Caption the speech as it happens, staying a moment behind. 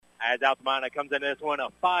as Altamont comes into this one a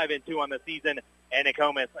 5-2 on the season, and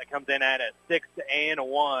Nokomis comes in at a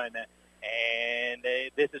 6-1. And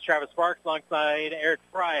this is Travis Sparks alongside Eric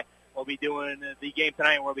Fry. We'll be doing the game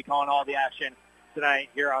tonight. We'll be calling all the action tonight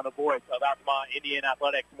here on the voice of Altamont Indian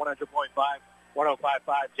Athletics, 100.5, 105.5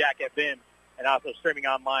 Jack FM, and also streaming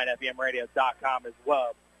online at fmradio.com as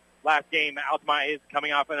well. Last game, Altamont is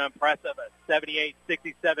coming off an impressive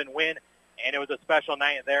 78-67 win, and it was a special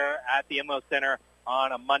night there at the Inlow Center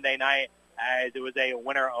on a Monday night, as it was a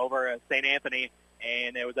winner over St. Anthony,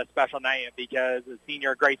 and it was a special night because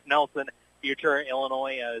senior Grace Nelson, future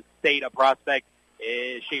Illinois State prospect,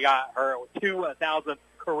 she got her 2,000th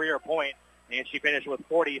career point, and she finished with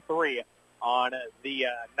 43 on the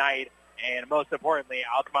night. And most importantly,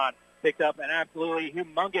 Altamont picked up an absolutely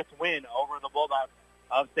humongous win over the Bulldogs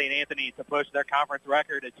of St. Anthony to push their conference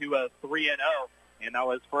record to 3-0, and that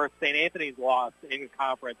was first St. Anthony's loss in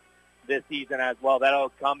conference this season as well.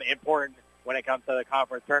 That'll come important when it comes to the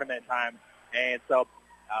conference tournament time. And so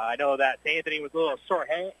I know that St. Anthony was a little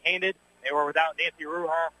short-handed. They were without Nancy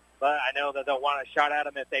Ruha, but I know that they'll want a shot at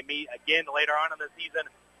them if they meet again later on in the season.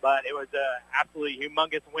 But it was an absolutely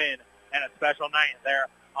humongous win and a special night there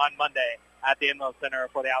on Monday at the Inlow Center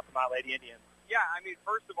for the Altamont Lady Indians. Yeah, I mean,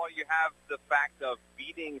 first of all, you have the fact of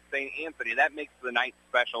beating St. Anthony. That makes the night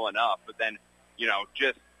special enough. But then,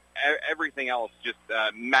 just everything else, just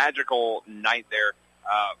a magical night there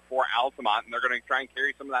for Altamont. And they're going to try and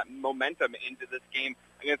carry some of that momentum into this game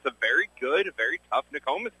against a very good, very tough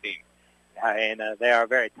Nokomis team. And they are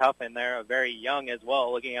very tough, and they're very young as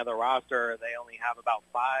well. Looking at the roster, they only have about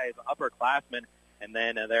 5 upperclassmen, and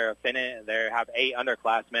then they have 8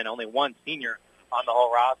 underclassmen, only 1 senior on the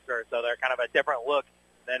whole roster. So they're kind of a different look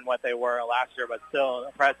than what they were last year, but still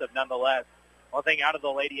impressive nonetheless. One thing out of the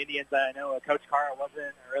Lady Indians that I know Coach Carr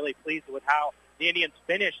wasn't really pleased with how the Indians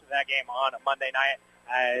finished that game on a Monday night,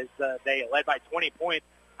 as they led by 20 points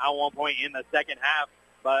at one point in the second half.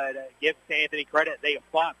 But give St. Anthony credit, they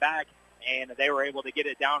fought back, and they were able to get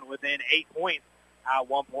it down within 8 points at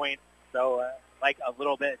one point. So like a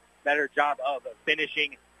little bit better job of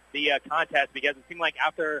finishing the contest, because it seemed like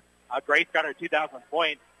after Grace got her 2,000th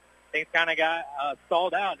point, things kind of got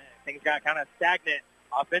stalled out. Things got kind of stagnant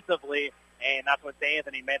offensively, and that's when St.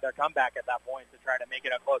 Anthony made their comeback at that point to try to make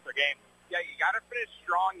it a closer game. Yeah, you got to finish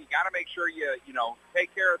strong. You got to make sure you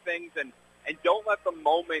take care of things and don't let the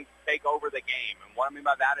moment take over the game. And what I mean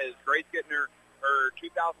by that is Grace getting her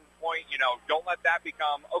 2,000th point, don't let that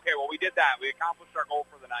become, okay, well, we did that. We accomplished our goal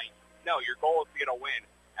for the night. No, your goal is to get a win,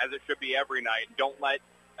 as it should be every night. Don't let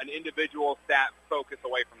an individual stat focus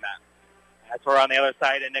away from that. That's where on the other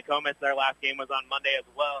side in Nokomis, their last game was on Monday as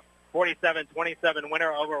well. 47-27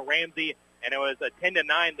 winner over Ramsey, and it was a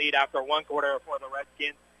 10-9 lead after one quarter for the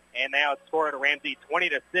Redskins, and they outscored Ramsey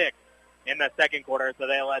 20-6 in the second quarter, so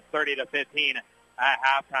they led 30-15 at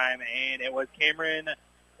halftime, and it was Cameron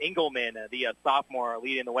Engelman, the sophomore,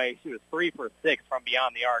 leading the way. She was 3 for 6 from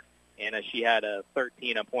beyond the arc, and she had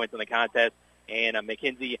 13 points in the contest. And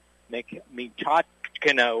Mackenzie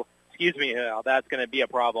Michotchkino, that's going to be a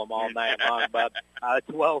problem all night long, but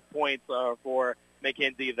 12 points for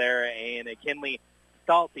Mackenzie there. And Kinley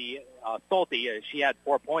Stolte, she had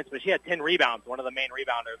 4 points, but she had 10 rebounds, one of the main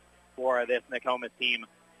rebounders for this Nokomis team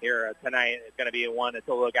here tonight. It's going to be one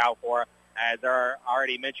to look out for, as they're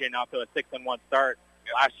already mentioned, off to a 6-1 start.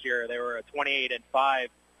 Last year, they were 28-5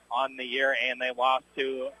 on the year, and they lost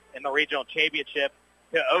in the regional championship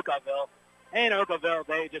to Oakville. And Oakville,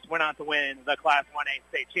 they just went on to win the Class 1A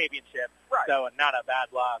state championship. Right. So not a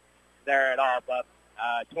bad loss there at all. But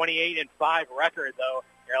 28-5 record, though.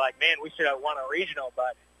 You're like, man, we should have won a regional,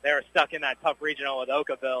 but they were stuck in that tough regional with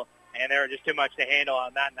Oakville, and they were just too much to handle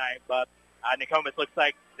on that night. But Nokomis looks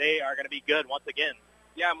like they are going to be good once again.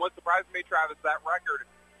 Yeah, and what surprised me, Travis, that record,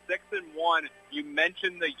 6-1. You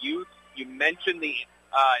mentioned the youth. You mentioned the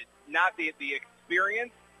not the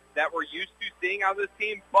experience that we're used to seeing out of this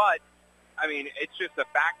team, but I mean, it's just a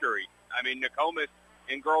factory. I mean, Nokomis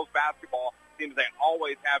in girls basketball seems they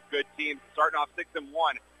always have good teams. Starting off 6-1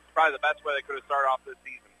 is probably the best way they could have started off this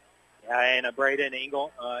season. Yeah, and Braden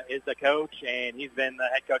Engel is the coach, and he's been the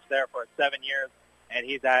head coach there for 7 years, and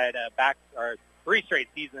he's had 3 straight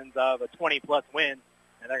seasons of 20-plus wins,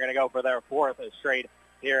 and they're going to go for their 4th straight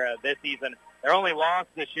here this season. Their only loss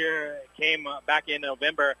this year came back in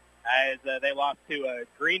November, as they lost to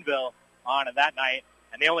Greenville on that night.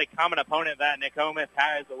 And the only common opponent that Nokomis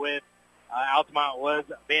has with Altamont was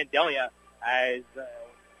Vandalia, as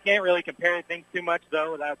can't really compare things too much,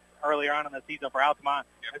 though. That's earlier on in the season for Altamont.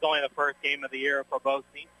 It was only the first game of the year for both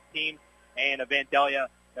teams. And Vandalia,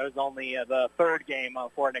 it was only the 3rd game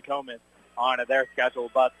for Nokomis on their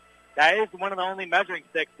schedule. But that is one of the only measuring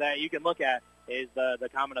sticks that you can look at is the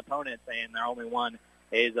common opponents, and their only one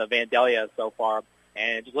is Vandalia so far.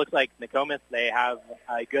 And it just looks like Nokomis, they have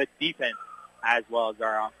a good defense as well as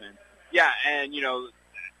their offense. Yeah, and,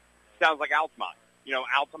 sounds like Altamont.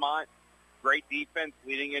 Altamont, great defense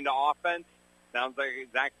leading into offense. Sounds like the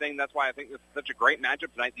exact thing. That's why I think this is such a great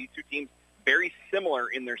matchup tonight. These two teams very similar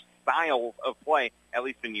in their styles of play, at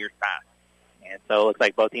least in years past. And so it looks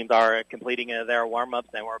like both teams are completing their warm-ups,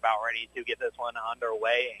 and we're about ready to get this one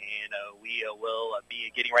underway. And we will be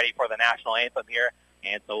getting ready for the national anthem here.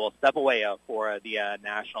 And so we'll step away for the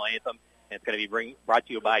national anthem. And it's going to be brought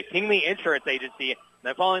to you by Tingley Insurance Agency. And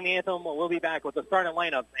then following the anthem, we'll be back with the starting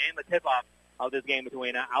lineups and the tip-off of this game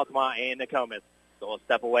between Altamont and Nokomis. So we'll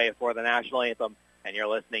step away for the national anthem. And you're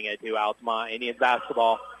listening to Altamont Indians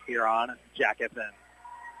basketball here on Jack FM.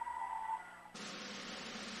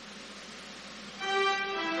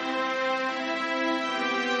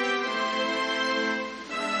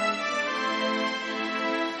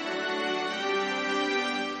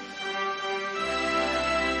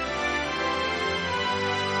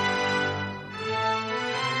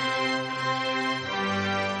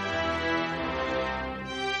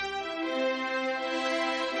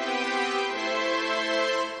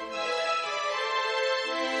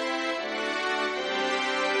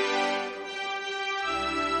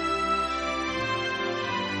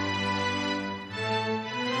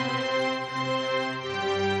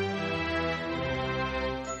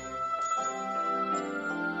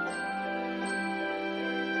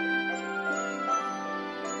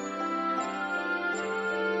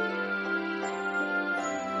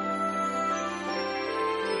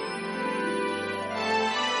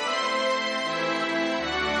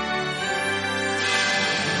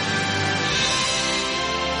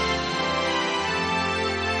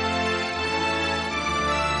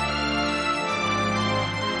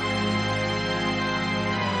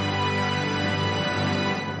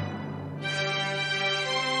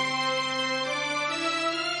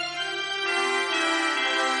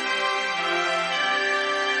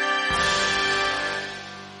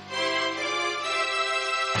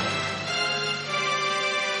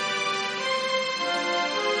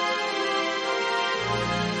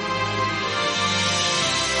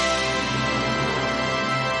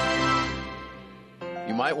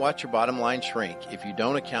 Might watch your bottom line shrink if you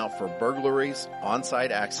don't account for burglaries,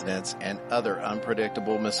 on-site accidents, and other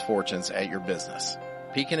unpredictable misfortunes at your business.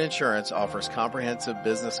 Pekin Insurance offers comprehensive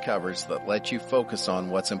business coverage that lets you focus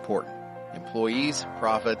on what's important: employees,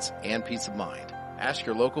 profits, and peace of mind. Ask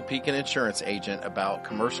your local Pekin Insurance agent about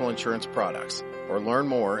commercial insurance products or learn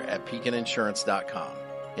more at pekininsurance.com.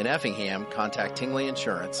 In Effingham, contact Tingley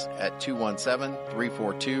Insurance at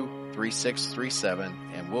 217-342-3637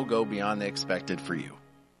 and we'll go beyond the expected for you.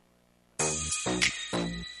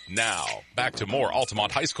 Now, back to more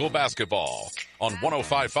Altamont High School basketball on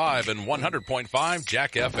 105.5 and 100.5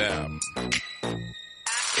 Jack FM.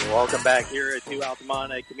 Welcome back here to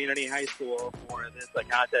Altamont Community High School for this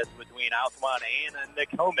contest between Altamont and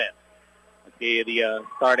Nokomis. Let's see the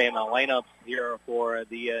starting lineups here for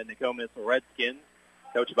the Nokomis Redskins,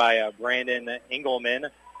 coached by Brandon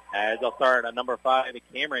Engelman. As they'll start at number 5,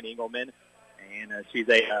 Cameron Engelman. And she's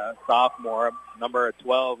a sophomore. Number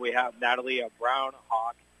 12, we have Natalie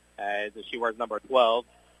Brownhawk, as she wears number 12.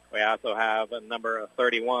 We also have number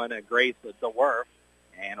 31, Grace DeWerf.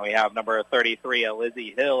 And we have number 33,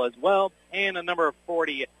 Lizzie Hill as well. And number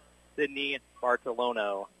 40, Sydney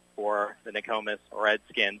Bartolono for the Nokomis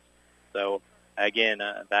Redskins. So, again,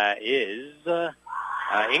 that is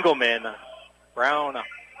Engelman,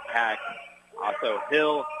 Brownhack, also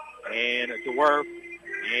Hill, and DeWerf,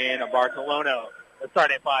 and Bartolono. The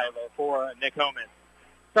starting 5 for Nokomis.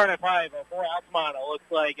 Starting 5 for Altamont. It looks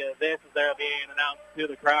like this is there being announced to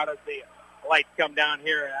the crowd as the lights come down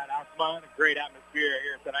here at Altamont. A great atmosphere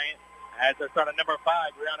here tonight. As they're starting number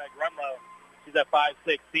 5, Brianna Grunlow. She's a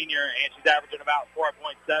 5'6" senior, and she's averaging about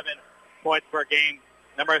 4.7 points per game.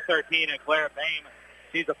 Number 13, Claire Bame.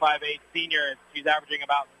 She's a 5'8" senior, and she's averaging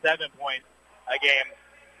about 7 points a game.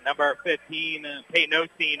 Number 15, Peyton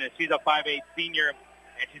Osteen. She's a 5'8" senior,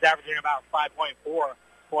 and she's averaging about 5.4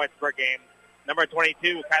 points per game. Number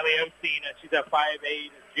 22, Kylie Osteen. She's a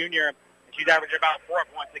 5'8" junior, and she's averaging about 4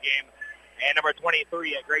 points a game. And number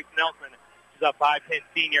 23, Grace Nelson. She's a 5'10"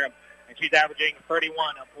 senior, and she's averaging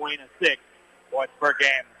 31.6 points per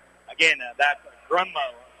game. Again, that's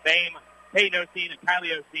Grunlow, Bame, Peyton Osteen,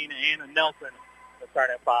 Kylie Osteen, and Nelson to start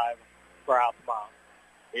at 5 for Altamont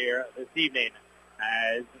here this evening.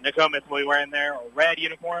 As Nokomis will be wearing their red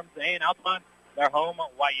uniforms, and Altamont their home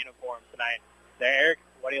white uniforms tonight. So, Eric,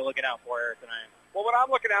 what are you looking out for here tonight? Well, what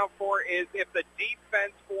I'm looking out for is if the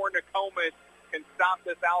defense for Nokomis can stop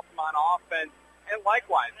this Altamont offense, and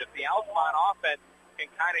likewise, if the Altamont offense can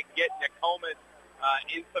kind of get Nokomis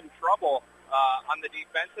in some trouble on the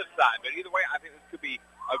defensive side. But either way, I think this could be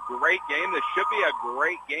a great game. This should be a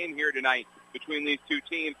great game here tonight between these two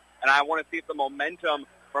teams, and I want to see if the momentum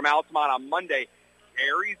from Altamont on Monday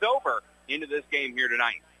carries over into this game here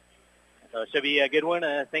tonight. So it should be a good one.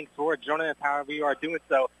 Thanks for joining us, however you are doing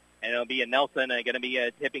so. And it'll be a Nelson going to be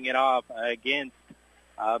tipping it off against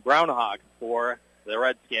Brownhawk for the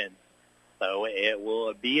Redskins. So it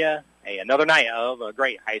will be another night of a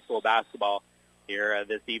great high school basketball here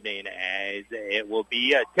this evening, as it will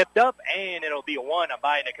be tipped up, and it'll be won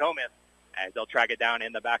by Nokomis as they'll track it down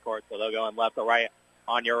in the backcourt. So they'll go in left or right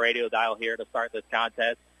on your radio dial here to start this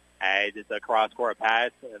contest, as it's a cross-court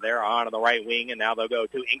pass. They're on the right wing, and now they'll go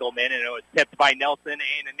to Engelman, and it was tipped by Nelson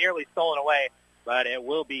and nearly stolen away, but it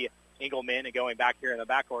will be Engelman going back here in the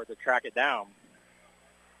backcourt to track it down.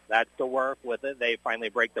 That's the work with it. They finally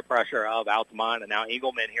break the pressure of Altamont, and now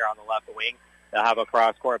Engelman here on the left wing. They'll have a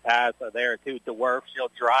cross-court pass there to DeWerf.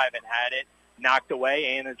 She'll drive and had it knocked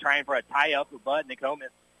away, and they're trying for a tie-up, but Nokomis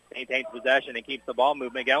maintains possession and keeps the ball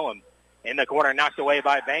movement going. In the corner, knocked away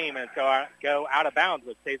by Bame, and go out of bounds,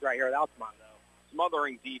 which stays right here at Altamont, though.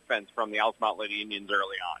 Smothering defense from the Altamont Lady Indians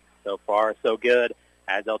early on. So far, so good,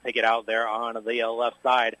 as they'll take it out there on the left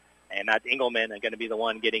side, and that's Engelman going to be the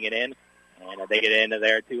one getting it in. And they get into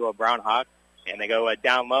there to Brownhawk, and they go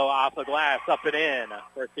down low off the glass, up and in.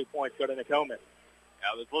 First 2 points go to Nokomis.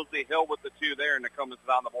 Now, there's Leslie Hill with the two there, and Nokomis is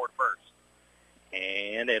on the board first.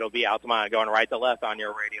 And it'll be Altamont going right to left on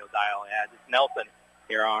your radio dial, as it's Nelson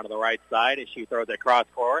here on the right side as she throws it cross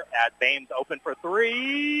court. As Bames open for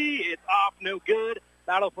three. It's off, no good.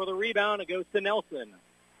 Battle for the rebound. It goes to Nelson.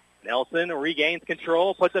 Nelson regains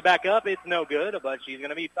control, puts it back up. It's no good, but she's going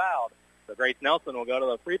to be fouled. So Grace Nelson will go to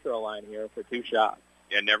the free throw line here for 2 shots.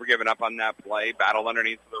 Yeah, never giving up on that play. Battled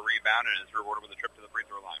underneath for the rebound and is rewarded with a trip to the free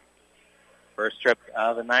throw line. First trip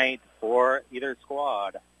of the night for either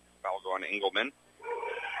squad. Foul going to Engelman.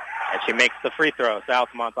 And she makes the free throw. So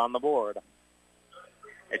Altamont's on the board.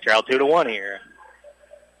 They trail 2-1 here.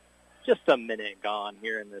 Just a minute gone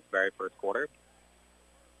here in this very first quarter.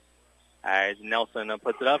 As Nelson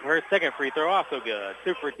puts it up, her second free throw also good.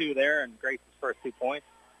 2 for 2 there, and Grace's first 2 points.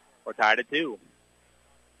 We're tied at 2.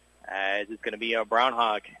 As it's going to be a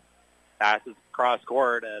Brownhawk. Passes cross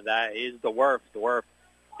court. That is DeWerf. DeWerf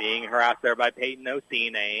being harassed there by Peyton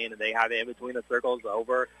Osteen, and they have it in between the circles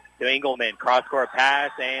over to Engelman. Cross court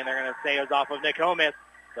pass, and they're going to say it was off of Nokomis.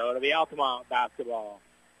 So it'll be Altamont basketball.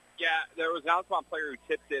 Yeah, there was an Altamont player who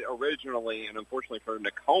tipped it originally, and unfortunately for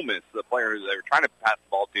Nokomis, the player they were trying to pass the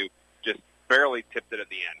ball to just barely tipped it at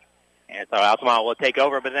the end. And so Altamont will take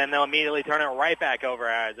over, but then they'll immediately turn it right back over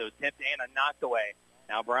as it was tipped and knocked away.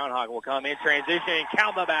 Now Brownhawk will come in transition and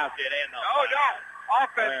count the basket. And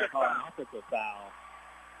Offensive foul. Offensive foul.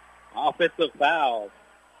 Offensive foul.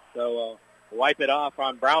 So wipe it off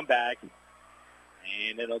on Brownback,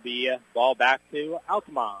 and it'll be ball back to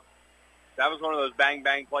Altamont. That was one of those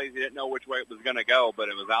bang-bang plays. You didn't know which way it was going to go, but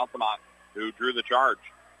it was Altamont who drew the charge.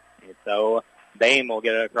 And so Bame will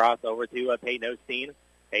get it across over to Peyton Osteen.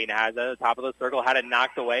 Peyton has it at the top of the circle, had it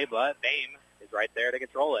knocked away, but Bame is right there to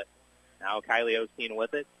control it. Now Kylie Osteen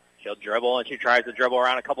with it. She'll dribble, and she tries to dribble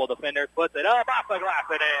around a couple of defenders, puts it up, off the glass,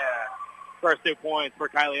 and in. First 2 points for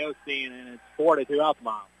Kylie Osteen, and it's 4-2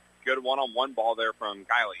 Altamont. Good one-on-one ball there from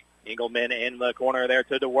Kylie. Engelman in the corner there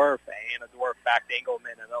to DeWerf, and DeWerf back to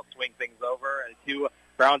Engelman, and they'll swing things over to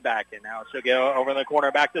Brownback, and now she'll go over in the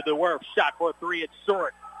corner back to DeWerf. Shot for 3, it's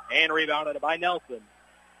short, and rebounded by Nelson.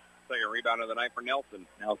 Second rebound of the night for Nelson.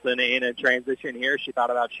 Nelson in a transition here. She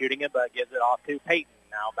thought about shooting it, but gives it off to Peyton.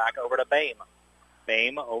 Now back over to Bame.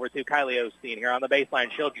 Bame over to Kylie Osteen here on the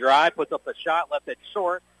baseline. She'll drive, puts up the shot, left it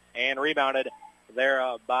short, and rebounded there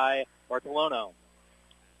by Bartolono.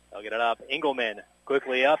 They'll get it up. Engelman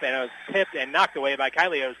quickly up, and it was tipped and knocked away by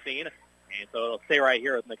Kylie Osteen. And so it'll stay right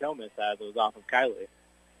here with Nokomis as it was off of Kylie.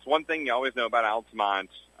 It's one thing you always know about Altamont,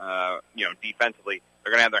 defensively.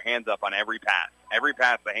 They're going to have their hands up on every pass. Every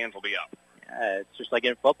pass, the hands will be up. Yeah, it's just like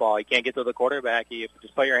in football. You can't get to the quarterback. You have to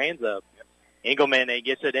just put your hands up. Yep. Engelman, he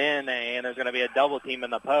gets it in, and there's going to be a double team in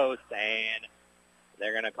the post, and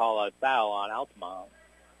they're going to call a foul on Altamont.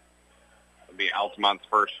 It'll be Altamont's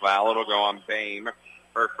first foul. It'll go on Bame,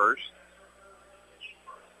 her first.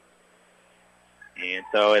 And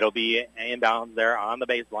so it'll be inbounds there on the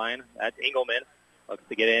baseline. That's Engelman. Looks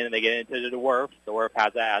to get in, and they get into the DeWerf. DeWerf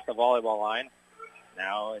has that at the volleyball line.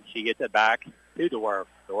 Now, and she gets it back to DeWerf.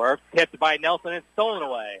 DeWerf tipped by Nelson and stolen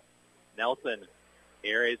away. Nelson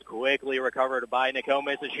Here is quickly recovered by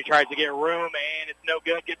Nokomis as she tries to get room, and it's no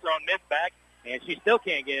good. Gets her own miss back, and she still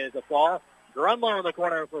can't get it as a fall. Grunlow in the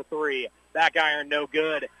corner for three. Back iron, no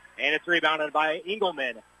good. And it's rebounded by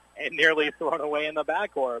Engelman and nearly thrown away in the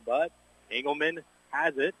backcourt. But Engelman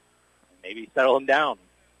has it. Maybe settle him down.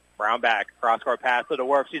 Brown back. Cross-court pass to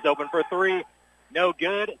DeWerf. She's open for three. No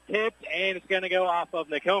good. Tipped, and it's going to go off of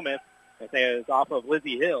Nokomis. I say it's off of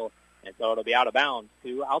Lizzie Hill. And so it'll be out of bounds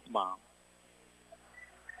to Altamont.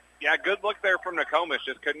 Yeah, good look there from Nokomis.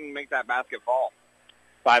 Just couldn't make that basket fall.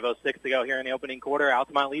 5:06 to go here in the opening quarter.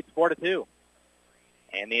 Altamont leads 4-2.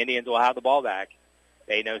 And the Indians will have the ball back.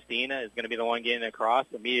 Peyton Osteen is going to be the one getting across.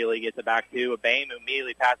 Immediately gets it back to Bame, who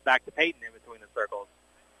immediately passed back to Peyton in between the circles.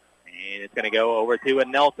 And it's going to go over to a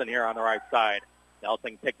Nelson here on the right side.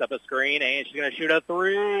 Nelson picks up a screen, and she's going to shoot a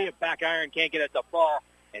three. Back iron, can't get it to fall.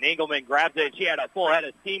 And Engelman grabs it. She had a full head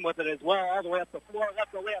of steam with it as well, all the way up the floor,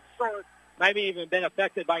 left the layup short. Maybe even been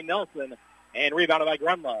affected by Nelson, and rebounded by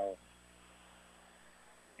Grunlow.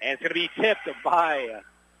 And it's going to be tipped by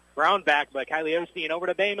Brownback, but Kylie Osteen over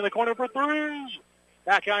to Bame in the corner for three.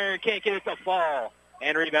 Back iron, can't get it to fall.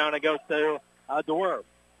 And rebound, it goes to DeWerf.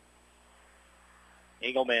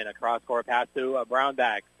 Engelman, a cross-court pass to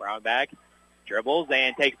Brownback. Brownback dribbles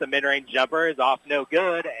and takes the mid-range jumper. Is off, no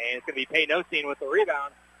good. And it's going to be Peyton Osteen with the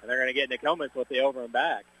rebound. And they're going to get Nokomis with the over and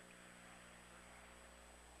back.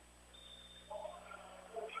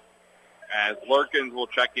 As Lurkins will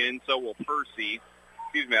check in, so will Percy.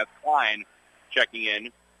 Excuse me, that's Klein checking in.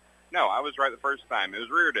 No, I was right the first time. It was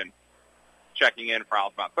Reardon checking in for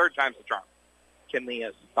Altamont. Third time's the charm. Kinley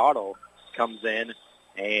Stottle comes in,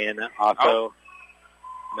 and also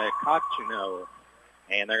McCochino.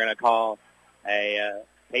 And they're going to call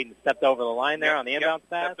Peyton stepped over the line there on the inbound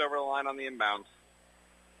pass. Stepped over the line on the inbounds.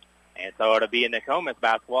 And so it'll be a Nokomis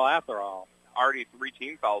basketball after all. Already 3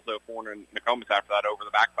 team fouls, though, for Nokomis after that over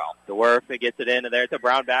the back foul. DeWerf gets it into there to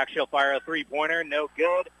Brownback. She'll fire a three-pointer. No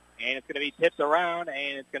good. And it's going to be tipped around,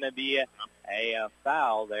 and it's going to be a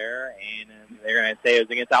foul there. And they're going to say it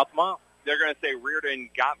was against Altamont. They're going to say Reardon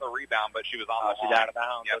got the rebound, but she was on the she's out of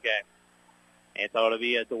bounds. Yep. Okay. And so it'll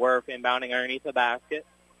be a DeWerf inbounding underneath the basket.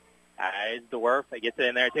 As DeWerf gets it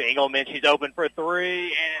in there to Engelman. She's open for three,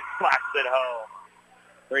 and slaps it home.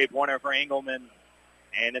 Three-pointer for Engelman.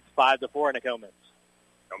 And it's 5-4 Nokomis.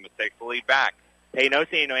 Nokomis takes the lead back. Peyton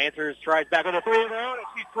Osteen answers, tries back on the three round, and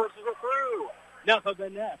she pushes it through. Nothing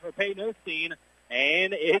but net for Peyton Osteen,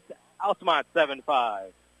 and it's Altamont 7-5.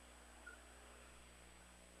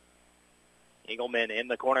 Engelman in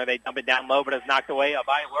the corner. They dump it down low, but it's knocked away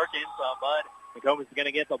by Lurkins. But Nokomis is going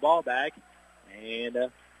to get the ball back, and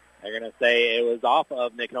they're going to say it was off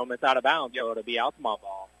of Nokomis out of bounds, so it'll be Altamont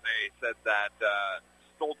ball. They said that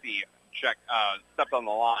Stolte stepped on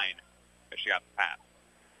the line as she got the pass.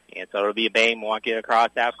 And so it'll be a Bame walking across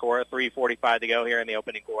half court. 3:45 to go here in the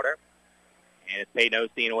opening quarter. And it's Peyton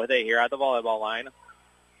Osteen with it here at the volleyball line.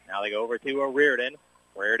 Now they go over to Reardon.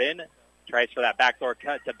 Reardon tries for that backdoor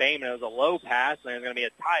cut to Bame, and it was a low pass, and there's going to be a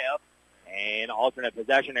tie-up. And alternate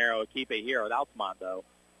possession arrow will keep it here with Altamont, though.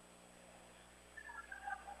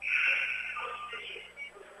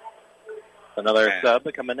 Another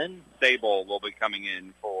sub coming in. Sable will be coming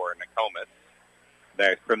in for Nokomis.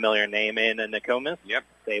 Very familiar name in Nokomis. Yep.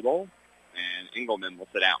 Sable. And Engelman will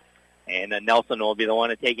sit down. And Nelson will be the one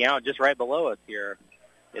to take out just right below us here.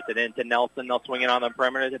 Gets it into Nelson. They'll swing it on the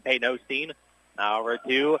perimeter to Peyton Osteen. Now over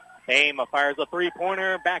to Bame. Fires a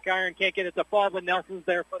three-pointer. Back iron can't get it to fall, but Nelson's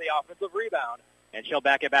there for the offensive rebound. And she'll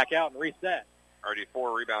back it back out and reset. Already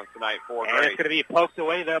 4 rebounds tonight, 4 and it's going to be poked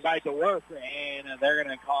away there by DeWerf, and they're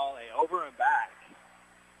going to call a over and back.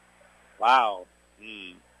 Wow.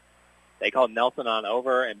 They called Nelson on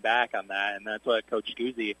over and back on that, and that's what Coach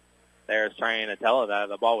Guzzi there is trying to tell her, that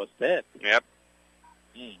the ball was tipped. Yep.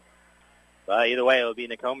 But either way, it'll be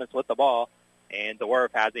Nokomis with the ball, and DeWerf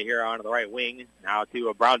has it here on the right wing. Now to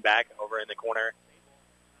a Brownback over in the corner.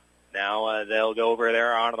 Now they'll go over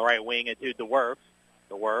there on the right wing and to DeWerf.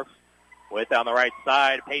 DeWerf. With on the right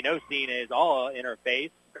side, Peyton Osteen is all in her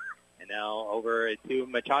face. And now over to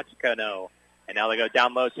Machachkano. And now they go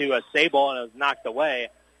down low to a Sable, and it was knocked away.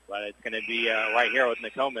 But it's going to be right here with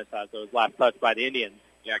Nokomis, as it was last touched by the Indians.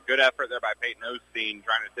 Yeah, good effort there by Peyton Osteen,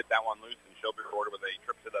 trying to tip that one loose, and she'll be rewarded with a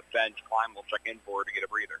trip to the bench. Klein will check in for her to get a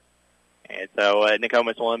breather. And so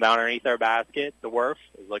Nokomis will inbound underneath their basket. DeWerf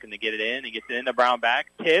is looking to get it in. He gets it into Brownback.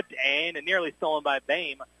 Tipped and nearly stolen by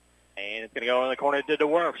Bame. And it's going to go in the corner to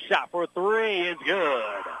DeWerf. Shot for three is good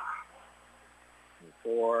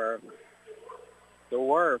for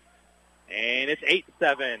DeWerf. And it's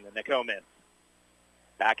 8-7, Nokomis.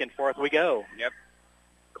 Back and forth we go. Yep.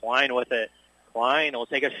 Klein with it. Klein will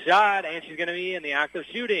take a shot, and she's going to be in the act of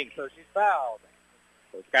shooting, so she's fouled.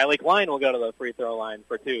 So Skyly Klein will go to the free throw line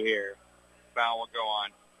for 2 here. Foul will go on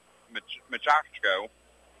Machachko,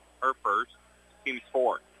 her first, team's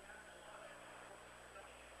 4.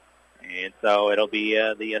 And so it'll be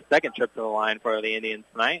the second trip to the line for the Indians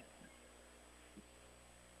tonight.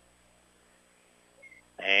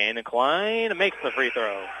 And Klein makes the free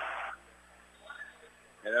throw.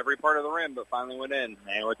 Hit every part of the rim, but finally went in.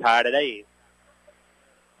 And we're tied at 8.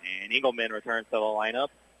 And Engelman returns to the lineup.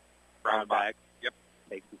 Brown back. Yep.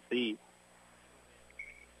 Takes the seat.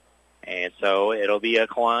 And so it'll be a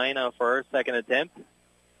Klein for her second attempt.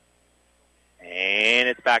 And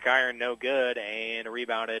it's back iron, no good, and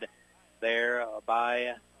rebounded there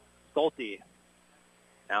by Stolte.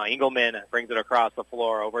 Now Engelman brings it across the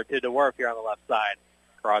floor over to DeWerf here on the left side.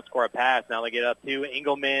 Cross-court pass. Now they get up to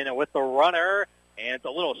Engelman with the runner, and it's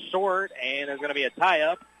a little short, and there's going to be a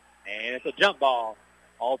tie-up, and it's a jump ball.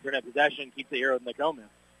 Alternate possession keeps it here with Nokomis.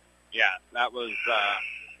 Yeah, that was,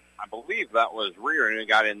 I believe that was Reardon who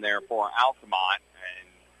got in there for Altamont and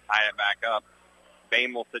tied it back up.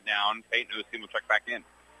 Bain will sit down. Peyton Osteen will check back in.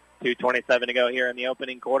 2:27 to go here in the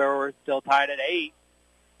opening quarter. We're still tied at 8.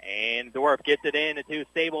 And DeWerf gets it in to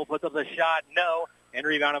Stable, puts up the shot, no, and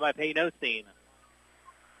rebounded by Peyton Osteen.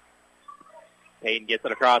 Peyton gets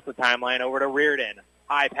it across the timeline over to Reardon.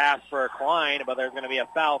 High pass for Klein, but there's going to be a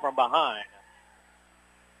foul from behind.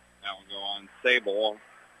 That will go on Sable,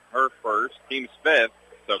 her first, team's 5th,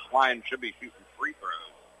 so Klein should be shooting free throws.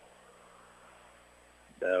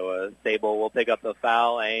 So Sable will pick up the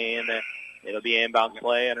foul, and it'll be an inbound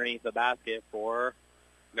play underneath the basket for...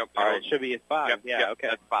 Nope. It should be 5. Yep, Okay.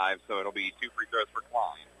 That's 5, so it'll be 2 free throws for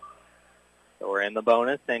Klein. So we're in the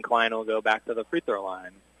bonus, and Klein will go back to the free throw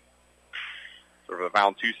line. So for the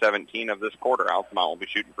foul 2:17 of this quarter, Altamont will be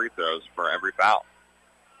shooting free throws for every foul.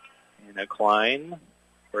 And a Klein,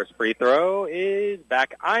 first free throw is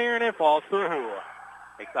back iron and falls through.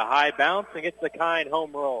 Takes a high bounce and gets the kind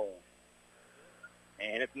home roll.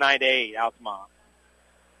 And it's 9-8, Altamont.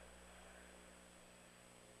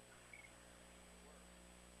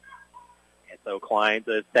 And so Klein's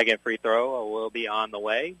second free throw will be on the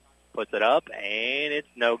way. Puts it up, and it's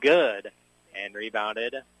no good. And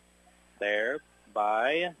rebounded there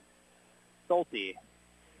by Stolte.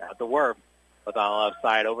 Now DeWerf was on the left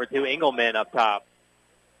side over to Engelman up top.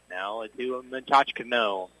 Now to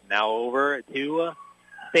Machachkano. Now over to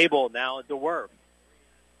Stable. Now DeWerf.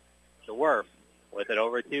 DeWerf with it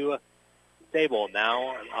over to Stable.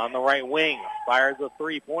 Now on the right wing. Fires a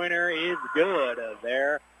three-pointer. Is good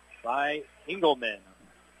there by Engelman.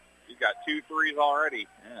 He's got 2 threes already.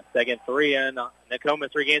 Yeah, second 3, and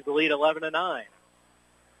Nokomis regains the lead 11-9.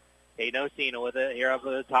 Peyton Osteen with it here up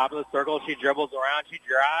at the top of the circle. She dribbles around. She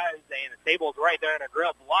drives, and Stable's right there in her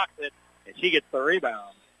grill, blocks it, and she gets the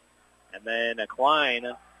rebound. And then Klein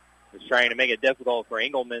is trying to make it difficult for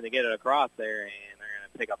Engelman to get it across there, and they're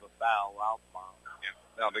going to pick up a foul. Altamont. Yeah,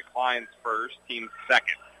 that'll be Klein's first, team's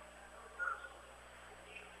second.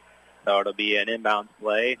 So it'll be an inbound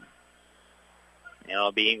play. And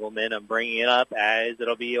it'll be Engelman bringing it up as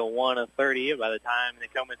it'll be a 1-30 by the time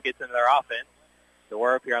Nokomis gets into their offense. So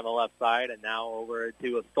we're up here on the left side, and now over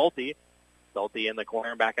to a Stolte. Stolte in the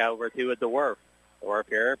corner, back over to a DeWerf. DeWerf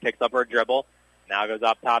here picks up her dribble. Now goes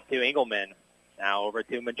up top to Engelman. Now over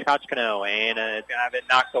to Machachkano, and it's going to have it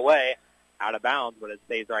knocked away out of bounds, but it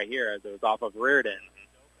stays right here as it was off of Reardon.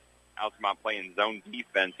 Altamont playing zone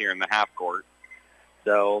defense here in the half court.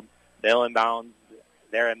 So they'll inbound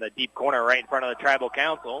there in the deep corner right in front of the Tribal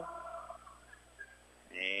Council.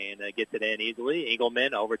 And gets it in easily.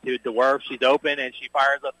 Engelman over to DeWerf. She's open, and she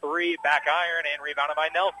fires a 3, back iron, and rebounded by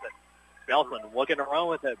Nelson. Nelson looking to run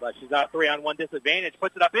with it, but she's got 3-on-1 disadvantage.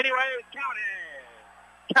 Puts it up anyway.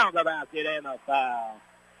 Counted. Count the basket and the foul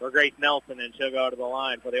for Grace Nelson, and she'll go to the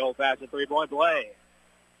line for the old-fashioned three-point play.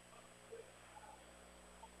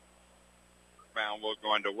 Foul will go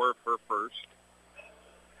on DeWerf, her first.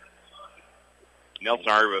 Nelson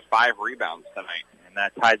already with 5 rebounds tonight. And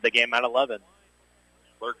that ties the game at 11.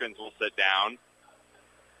 Lurkins will sit down.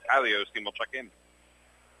 Kylie Osteen will check in.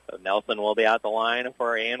 So Nelson will be out the line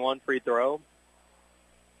for an 1 free throw.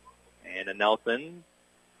 And a Nelson.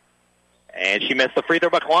 And she missed the free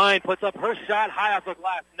throw, but Klein puts up her shot high off the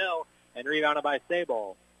glass, no, and rebounded by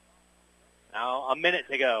Stable. Now a minute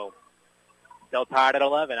to go. Still tied at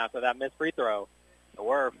 11 after that missed free throw.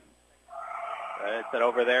 DeWerf. It's it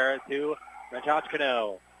over there to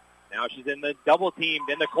Machachkano. Now she's in the double teamed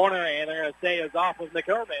in the corner, and they're going to say it's off of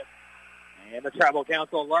Nokomis. And the Tribal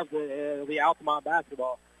Council loves it. It'll be Altamont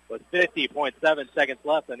basketball with 50.7 seconds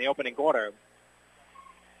left in the opening quarter.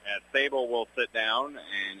 And Sable will sit down,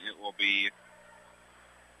 and it will be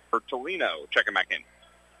Bertolino checking back in.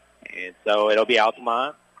 And so it'll be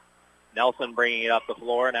Altamont. Nelson bringing it up the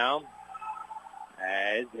floor now.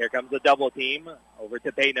 As here comes the double team over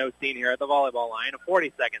to Peyton Osteen here at the volleyball line.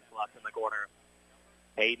 40 seconds left in the quarter.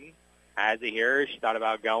 Peyton has it here. She thought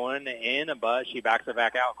about going in, but she backs it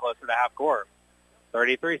back out closer to half court.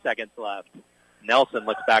 33 seconds left. Nelson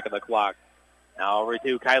looks back at the clock. Now over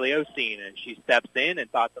to Kylie Osteen, and she steps in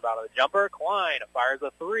and thoughts about a jumper. Klein fires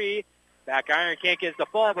a three. Back iron can't get it to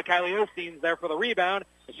fall, but Kylie Osteen's there for the rebound,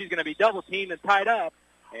 and she's going to be double-teamed and tied up,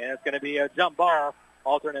 and it's going to be a jump ball,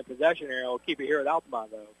 alternate possession here. We'll keep it here with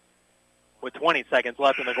Altamont, though, with 20 seconds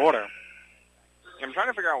left in the quarter. I'm trying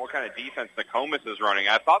to figure out what kind of defense Nokomis is running.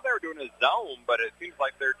 I thought they were doing a zone, but it seems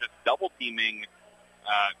like they're just double-teaming,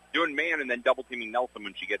 doing man and then double-teaming Nelson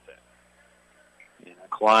when she gets it. Yeah,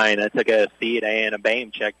 Klein took a seat, and a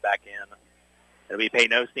Bame checked back in. It'll be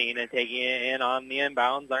Peyton Osteen and taking it in on the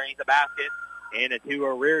inbounds underneath the basket. And it to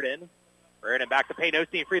Reardon. Reardon back to Peyton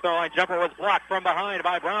Osteen. Free throw line jumper was blocked from behind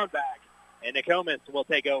by Brownback. And Nokomis will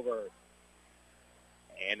take over.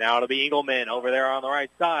 And now it'll be Engelman over there on the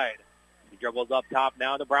right side. She dribbles up top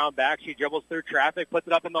now to Brownback. She dribbles through traffic, puts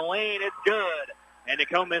it up in the lane. It's good. And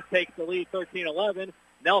Nokomis takes the lead 13-11.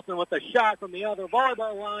 Nelson with a shot from the other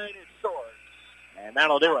volleyball line is short. And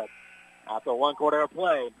that'll do it. After one quarter of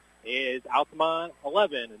play is Altamont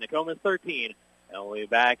 11 and Nokomis 13. And we'll be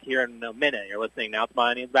back here in a minute. You're listening to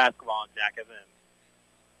Altamont Indians basketball on Jack FM.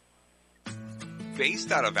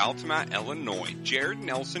 Based out of Altamont, Illinois, Jared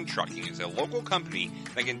Nelson Trucking is a local company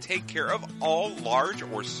that can take care of all large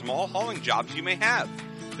or small hauling jobs you may have.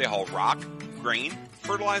 They haul rock, grain,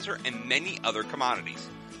 fertilizer, and many other commodities.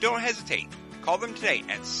 Don't hesitate. Call them today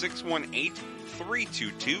at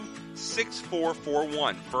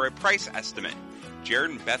 618-322-6441 for a price estimate.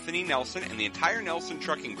 Jared and Bethany Nelson and the entire Nelson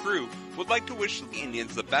Trucking crew would like to wish the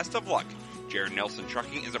Indians the best of luck. Jared Nelson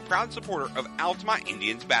Trucking is a proud supporter of Altamont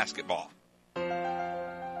Indians basketball.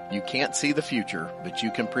 You can't see the future, but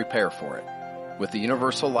you can prepare for it. With the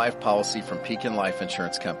Universal Life policy from Pekin Life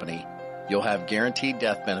Insurance Company, you'll have guaranteed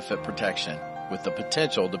death benefit protection with the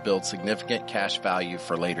potential to build significant cash value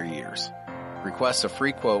for later years. Request a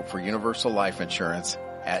free quote for Universal Life Insurance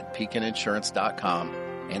at PekinInsurance.com,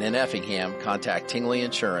 and in Effingham, contact Tingley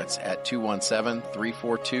Insurance at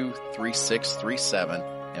 217-342-3637,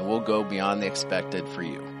 and we'll go beyond the expected for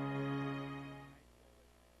you.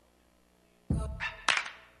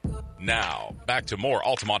 Now, back to more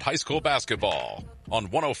Altamont High School basketball on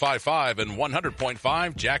 105.5 and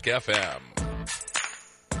 100.5 Jack FM.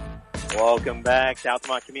 Welcome back to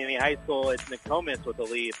Altamont Community High School. It's Nokomis with the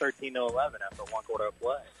lead, 13-11 after one quarter of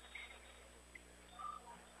play.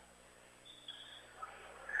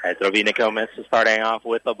 As it'll be Nokomis starting off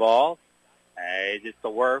with the ball. It's the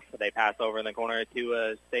Werf. They pass over in the corner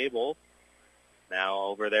to Stable. Now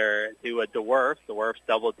over there to DeWerf. DeWerf's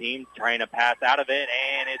double team trying to pass out of it,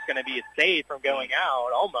 and it's going to be a save from going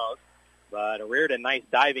out almost. But Reardon, nice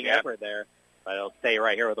diving effort there. But it'll stay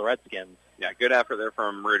right here with the Redskins. Yeah, good effort there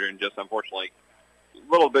from Reardon, just unfortunately a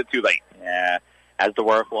little bit too late. Yeah, as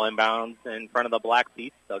DeWerf will inbound in front of the black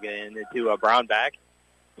seats, they'll get into a Brownback.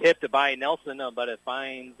 Tipped by Nelson, but it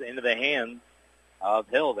finds into the hands of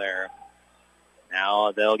Hill there.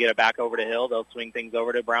 Now they'll get it back over to Hill. They'll swing things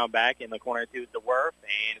over to Brownback in the corner to DeWerf,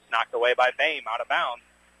 and it's knocked away by Fame out of bounds.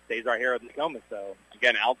 Stays right here with Nokomis, so.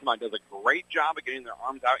 Again, Altamont does a great job of getting their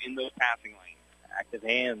arms out in those passing lanes. Active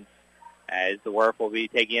hands as DeWerf will be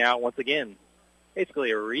taking out once again.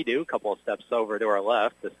 Basically a redo, a couple of steps over to our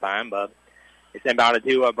left this time, but it's inbounded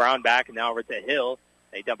to Brownback and now over to Hill.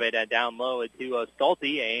 They dump it down low to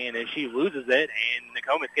Stulte, and she loses it, and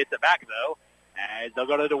Nokomis gets it back, though, as they'll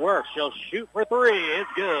go to DeWerf. She'll shoot for three. It's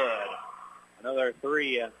good. Another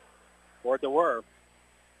three for DeWerf.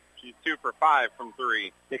 She's 2 for 5 from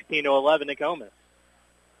 3. 16-11 Nokomis.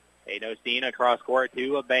 Peyton Osteen across court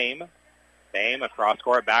to Bame. Bame across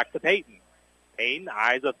court back to Peyton. Peyton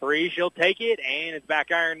eyes a three. She'll take it, and it's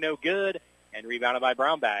back iron, no good, and rebounded by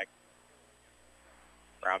Brownback.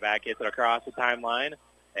 Brownback gets it across the timeline.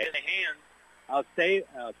 In the hands of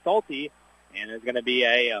Stulte, and there's going to be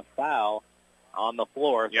a foul on the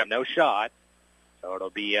floor, so no shot. So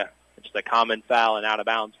it'll be just a common foul and out of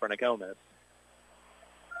bounds for Nokomis.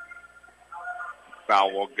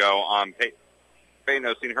 Foul will go on Peyton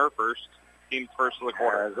Osteen, her first. Team's first of the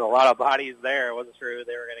quarter. There's a lot of bodies there. I wasn't sure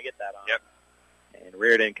they were going to get that on. Yep. And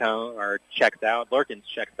Reardon checks out. Lurkins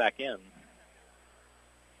checks back in.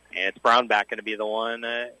 And it's Brownback going to be the one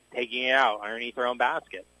taking it out underneath her own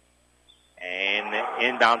basket. And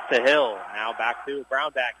inbounds to Hill. Now back to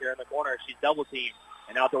Brownback here in the corner. She's double teamed.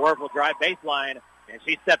 And now DeWerf will drive baseline. And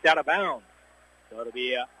she stepped out of bounds. So it'll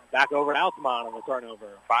be a back over to Altamont on the turnover.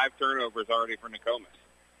 5 turnovers already for Nokomis.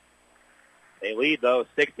 They lead, though,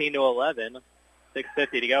 16-11.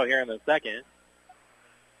 6:50 to go here in the second.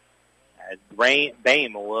 As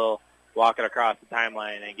Bame will walk it across the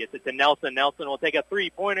timeline and gets it to Nelson. Nelson will take a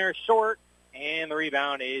three-pointer short, and the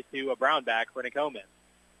rebound is to a Brownback for Nokomis.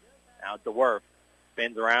 Now it's to Worth.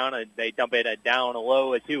 Spins around, and they dump it down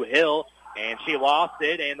low to Hill, and she lost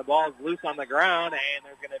it, and the ball is loose on the ground, and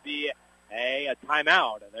there's going to be a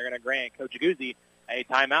timeout. They're going to grant Coach Guzzi a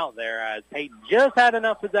timeout there as Peyton just had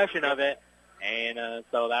enough possession of it, and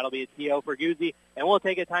so that'll be a TO for Guzzi, and we'll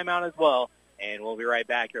take a timeout as well, and we'll be right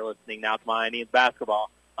back. You're listening now to Miami Needs Basketball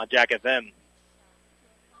on Jack FM.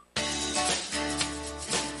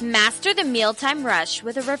 Master the mealtime rush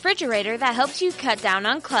with a refrigerator that helps you cut down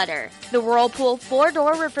on clutter. The Whirlpool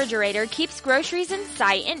 4-door refrigerator keeps groceries in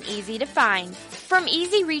sight and easy to find. From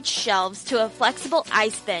easy-reach shelves to a flexible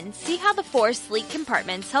ice bin, see how the 4 sleek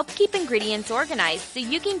compartments help keep ingredients organized so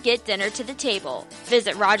you can get dinner to the table.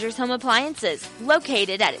 Visit Rogers Home Appliances,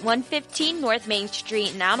 located at 115 North Main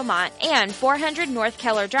Street in Altamont and 400 North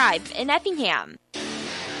Keller Drive in Effingham.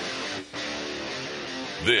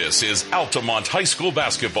 This is Altamont High School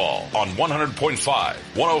basketball on 100.5,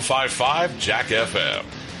 105.5 Jack FM.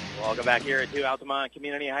 Welcome back here to Altamont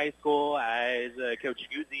Community High School as Coach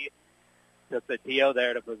Guzzi took the TO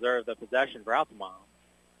there to preserve the possession for Altamont.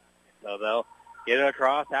 So they'll get it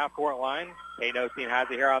across half-court line. Peyton Osteen has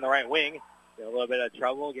it here on the right wing. In a little bit of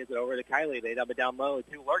trouble, gets it over to Kylie. They dump it down low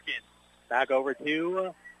to Lurkin. Back over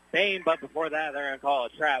to Bain, but before that, they're going to call a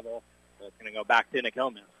travel. So it's going to go back to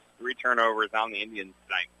Nokomis. 3 turnovers on the Indians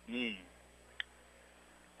tonight.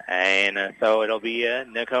 And so it'll be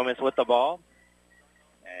Nokomis with the ball.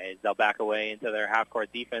 As they'll back away into their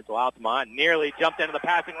half-court defense. Well, Altamont nearly jumped into the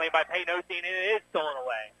passing lane by Peyton Osteen, and it is stolen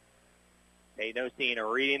away. Peyton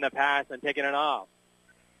Osteen reading the pass and taking it off.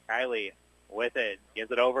 Kylie with it.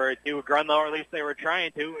 Gives it over to Grunlow, or at least they were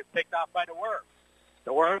trying to. It's picked off by DeWorth.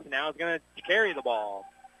 DeWorth now is going to carry the ball.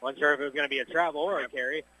 Wasn't sure if it was going to be a travel or a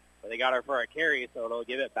carry. But they got her for a carry, so it'll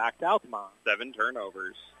give it back to Altamont. 7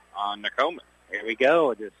 turnovers on Nokomis. Here we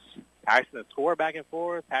go. Just passing the score back and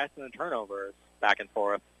forth, passing the turnovers back and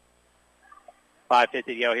forth. 5:50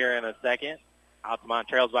 to go here in a second. Altamont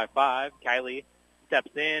trails by 5. Kylie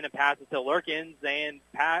steps in and passes to Lurkins and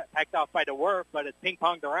packed off by DeWorth, but it's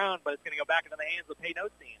ping-ponged around, but it's going to go back into the hands of Peyton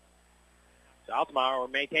Osteen. So Altamont will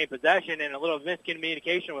maintain possession and a little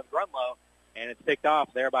miscommunication with Grunlow, and it's picked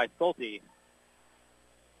off there by Schulte.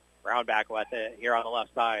 Brownback with it here on the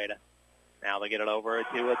left side. Now they get it over to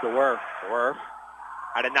DeWorth. DeWorth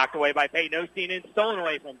had it knocked away by Peyton Osteen and stolen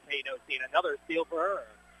away from Peyton Osteen. Another steal for her.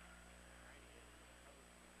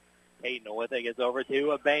 Peyton with it gets over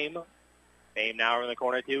to Bame. Bame now in the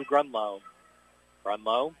corner to Grunlow.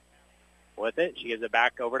 Grunlow with it. She gives it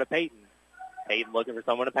back over to Peyton. Peyton looking for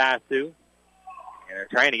someone to pass to. And they're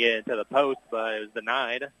trying to get into the post, but it was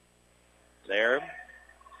denied there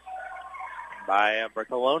by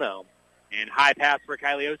Bertolono. And high pass for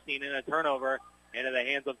Kylie Osteen and a turnover into the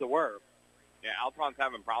hands of DeWorth. Yeah, Altamont's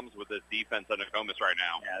having problems with this defense at Nokomis right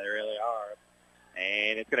now. Yeah, they really are.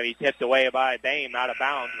 And it's going to be tipped away by Bame, out of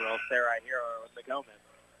bounds. We'll stay right here with Nokomis.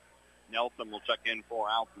 Nelson will check in for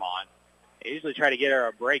Altamont. They usually try to get her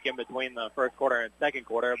a break in between the first quarter and second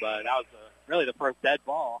quarter, but that was really the first dead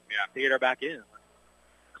ball to get her back in.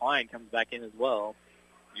 Klein comes back in as well.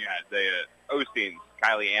 Yeah, Osteen,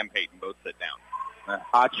 Kylie, and Peyton both sit down.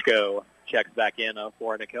 Hotchko checks back in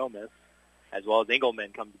for Nokomis, as well as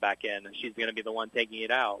Engelman comes back in. She's going to be the one taking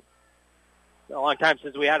it out. It's a long time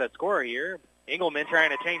since we had a scorer here. Engelman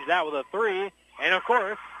trying to change that with a 3. And, of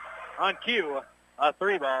course, on cue, a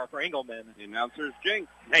 3 ball for Engelman. The announcer's jinx.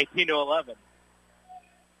 19-11.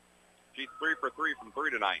 She's 3 for 3 from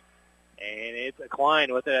 3 tonight. And it's a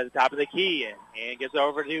Klein with it at the top of the key. And gets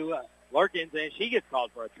over to Lurkins, and she gets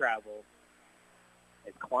called for a travel.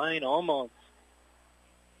 It's Klein almost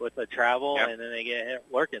with the travel, and then they get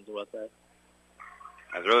hit Lurkins with it.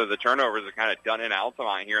 As really the turnovers are kind of done in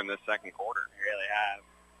Altamont here in this second quarter. They really have.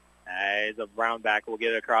 As a Brownback will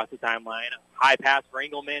get it across the timeline. High pass for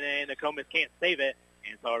Engelman, and Nokomis can't save it,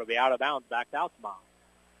 and so it'll be out of bounds back to Altamont.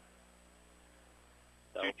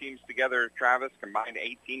 So, 2 teams together, Travis, combined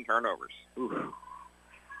 18 turnovers. Ooh.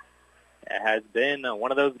 It has been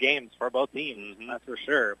one of those games for both teams, that's for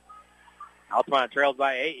sure. Altamont trails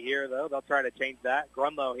by 8 here, though. They'll try to change that.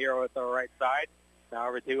 Grunlow here with the right side. Now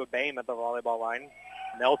over to Bame at the volleyball line.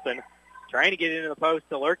 Nelson trying to get into the post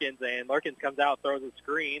to Lurkins, and Lurkins comes out, throws a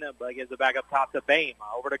screen, but gives it back up top to Bame.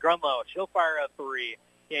 Over to Grunlow. She'll fire a 3.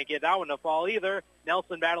 Can't get that one to fall either.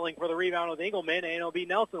 Nelson battling for the rebound with Engelman, and it'll be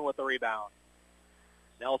Nelson with the rebound.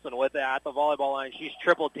 Nelson with it at the volleyball line. She's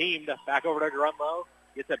triple teamed. Back over to Grunlow.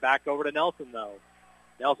 Gets it back over to Nelson, though.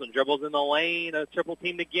 Nelson dribbles in the lane. Triple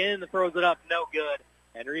teamed again. Throws it up. No good.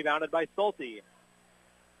 And rebounded by Stolte.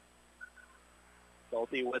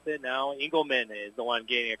 Stolte with it now. Engelman is the one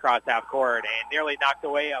getting across half court and nearly knocked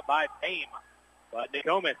away by Payne. But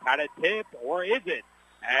Nokomis had a tip, or is it?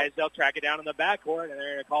 As they'll track it down in the backcourt, and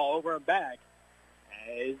they're going to call over and back.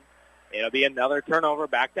 As it'll be another turnover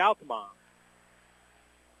back to Altamont.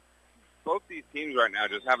 Both these teams right now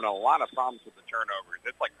just having a lot of problems with the turnovers.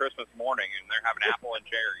 It's like Christmas morning, and they're having apple and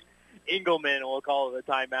cherry. Engelman will call the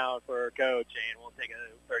timeout for Coach, and we'll take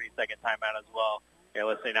a 30-second timeout as well. You're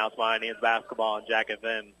listening to Altamont Indians basketball on Jack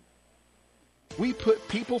FM. We put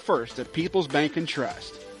people first at People's Bank and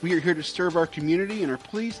Trust. We are here to serve our community and are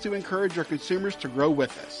pleased to encourage our consumers to grow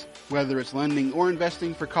with us. Whether it's lending or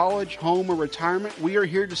investing for college, home, or retirement, we are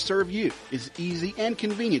here to serve you. It's easy and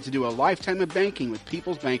convenient to do a lifetime of banking with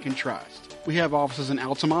People's Bank and Trust. We have offices in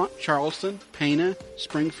Altamont, Charleston, Pana,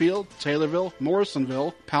 Springfield, Taylorville,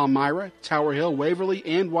 Morrisonville, Palmyra, Tower Hill, Waverly,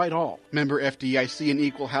 and Whitehall. Member FDIC and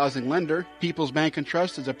equal housing lender, People's Bank and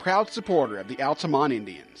Trust is a proud supporter of the Altamont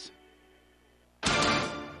Indians.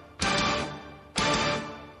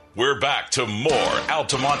 We're back to more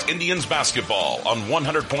Altamont Indians basketball on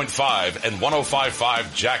 100.5 and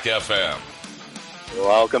 105.5 Jack FM.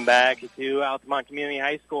 Welcome back to Altamont Community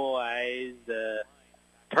High School.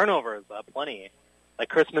 Turnovers, plenty. Like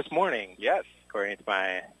Christmas morning. Yes. According to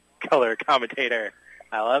my color commentator.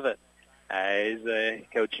 I love it.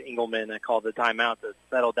 Coach Engelman called the timeout to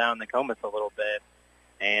settle down Nokomis a little bit.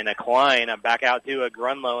 And a Klein back out to a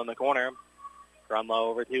Grunlow in the corner. Grunlow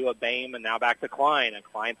over to a Bame, and now back to Klein. And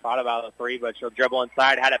Klein thought about a three, but she'll dribble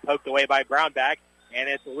inside, had it poked away by Brownback, and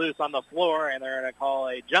it's loose on the floor, and they're going to call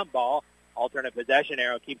a jump ball. Alternate possession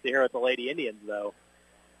arrow keeps it here with the Lady Indians, though.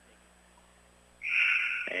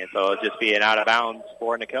 And so it'll just be an out of bounds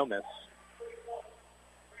for Nokomis.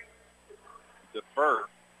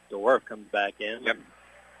 DeWerf comes back in. Yep.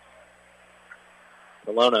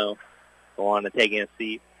 Solono go on to taking a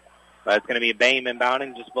seat. But it's going to be Bame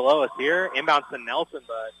inbounding just below us here. Inbounds to Nelson,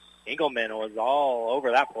 but Engelman was all over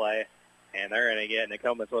that play. And they're going to get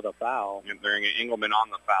Nokomis with a foul. And they're going to get Engelman on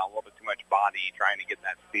the foul. A little bit too much body trying to get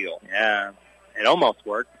that steal. Yeah. It almost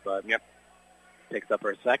worked, but picks up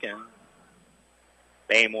her second.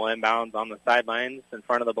 Bame will inbounds on the sidelines in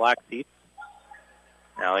front of the black seats.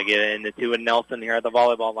 Now they get into two with Nelson here at the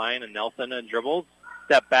volleyball line. And Nelson dribbles,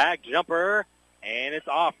 step back, jumper, and it's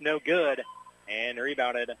off, no good. And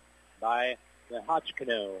rebounded by the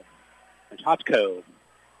Hotchko.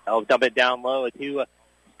 They'll dump it down low to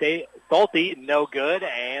Stolte, no good,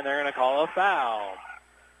 and they're going to call a foul.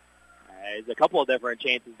 There's a couple of different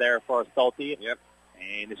chances there for Stolte. Yep.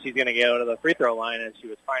 And she's going to go to the free throw line as she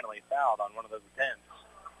was finally fouled on one of those attempts.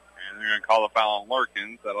 And they're going to call a foul on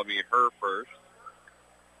Lurkins. That'll be her first.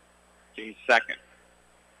 She's second.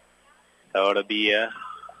 So it'll be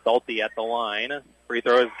Stolte at the line. Free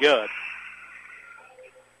throw is good.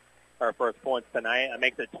 Our first points tonight. That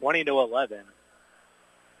makes it 20-11.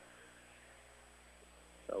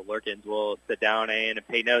 So Lurkins will sit down and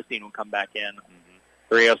Peyton Osteen will come back in.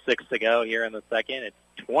 3:06 to go here in the second. It's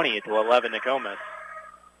 20-11 Nokomis.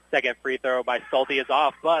 Second free throw by Stolte is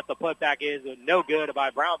off, but the putback is no good by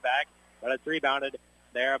Brownback, but it's rebounded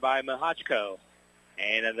there by Mahachko.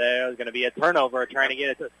 And there's going to be a turnover trying to get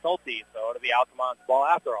it to Stolte, so it'll be Altamont's ball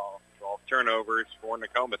after all. 12 turnovers for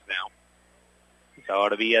Nokomis now. So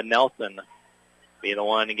it'll be a Nelson be the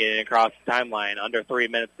one getting across the timeline. Under 3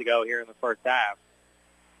 minutes to go here in the first half.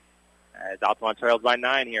 As Altamont trails by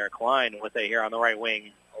 9 here. Klein with it here on the right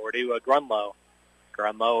wing. Over to Grunlow.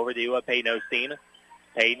 Grunlow over to Peyton Osteen.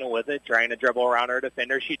 Peyton with it, trying to dribble around her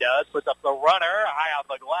defender. She does. Puts up the runner high off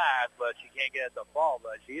the glass, but she can't get it to fall,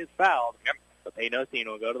 but she is fouled. Yep. So Peyton Osteen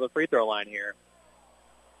will go to the free throw line here.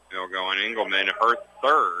 They'll go on Engelman, her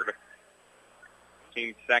third.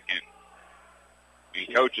 Team second.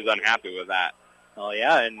 And Coach is unhappy with that. Oh,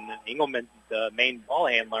 yeah, and Engelman's the main ball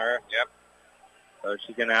handler. Yep. So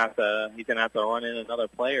he's gonna have to run in another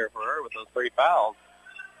player for her with those 3 fouls.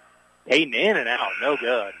 Peyton in and out, no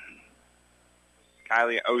good.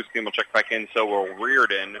 Kylie Osteen will check back in, so will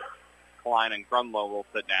Reardon. Klein and Grunlow will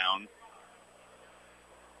sit down.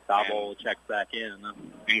 Dobble will check back in.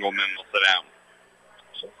 Engelman will sit down.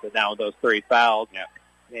 She'll sit down with those 3 fouls. Yep.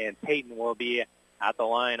 And Peyton will be at the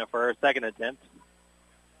line for her second attempt.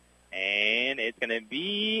 And it's going to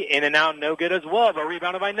be in and out, no good as well, but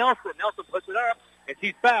rebounded by Nelson. Nelson puts it up, and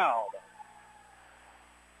she's fouled.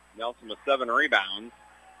 Nelson with 7 rebounds.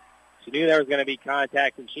 She knew there was going to be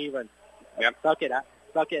contact, and she even stuck it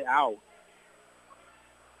out.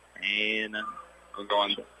 And We'll go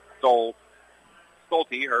on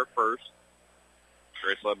Stolte, her first.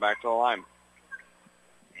 Grace led back to the line.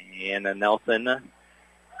 And Nelson,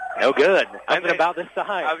 no good. Something about this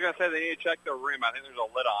side. I was going to say they need to check the rim. I think there's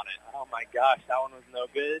a lid on it. Oh, my gosh, that one was no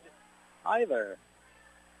good either.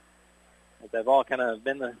 They've all kind of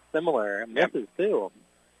been similar misses, too.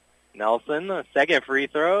 Nelson, second free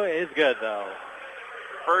throw is good, though.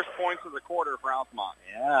 First points of the quarter for Altamont.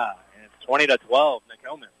 Yeah, and it's 20-12,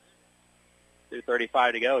 Nokomis.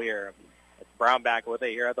 2:35 to go here. It's Brown back with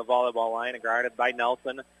it here at the volleyball line, guarded by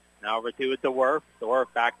Nelson. Now over to DeWerf.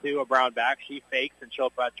 DeWerf back to a Brown back. She fakes, and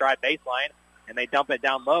she'll try baseline, and they dump it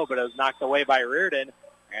down low, but it was knocked away by Reardon,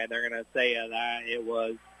 and they're going to say that it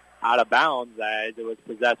was out of bounds as it was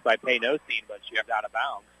possessed by Peyton Osteen, but she was out of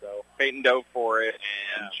bounds. So Peyton dove for it,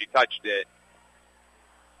 and she touched it.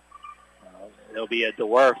 It'll be a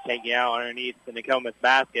DeWerf taking out underneath the Nokomis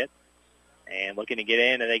basket and looking to get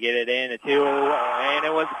in, and they get it in at 2, and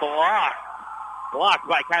it was blocked. Blocked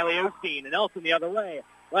by Kylie Osteen, and Nelson the other way.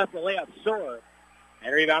 Left the layup short,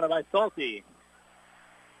 and rebounded by Stolte.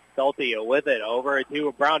 Stolte with it over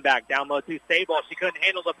to Brown back down low to Sable. She couldn't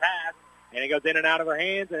handle the pass, and it goes in and out of her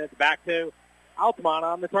hands, and it's back to Altamont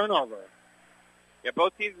on the turnover. Yeah,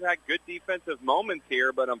 both teams have had good defensive moments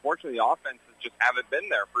here, but unfortunately the offenses just haven't been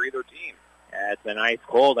there for either team. Yeah, it's a nice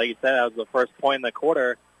goal. Like you said, that was the first point in the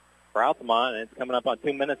quarter for Altamont, and it's coming up on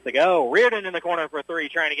 2 minutes to go. Reardon in the corner for three,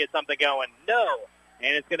 trying to get something going. No,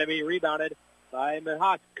 and it's going to be rebounded by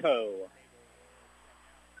Makachko.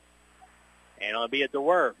 And it'll be a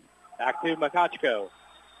DeWerf. Back to Makachko.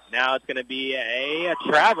 Now it's going to be a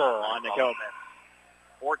travel on Nokomis.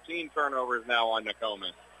 14 turnovers now on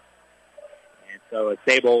Nokomis. And so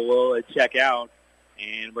Sable will check out,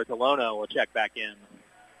 and Bertolone will check back in.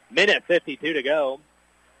 Minute 52 to go.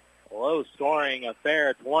 Low scoring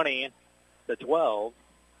affair, 20-12.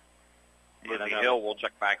 Lizzie Hill will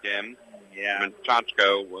check back in. Yeah. And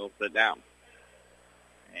Chachko will sit down.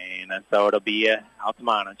 And so it'll be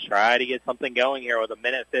Altamont try to get something going here with a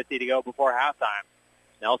minute 50 to go before halftime.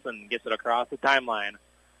 Nelson gets it across the timeline.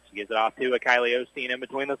 She gets it off to a Kylie Osteen in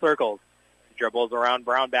between the circles. She dribbles around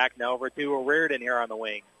Brown back now over to a Reardon here on the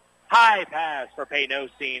wing. High pass for Peyton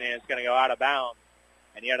Osteen, and it's going to go out of bounds.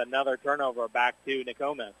 And yet another turnover back to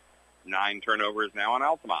Nokomis. 9 turnovers now on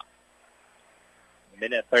Altamont.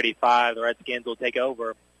 Minute 35, the Redskins will take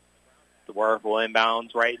over. DeWerf will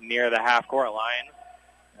inbounds right near the half-court line.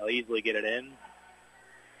 They'll easily get it in.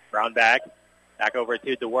 Brown back over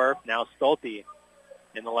to DeWerf. Now Stolte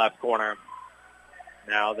in the left corner.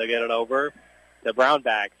 Now they get it over to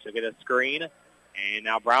Brownback. She'll get a screen. And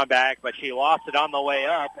now Brownback, but she lost it on the way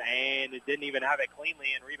up, and it didn't even have it cleanly,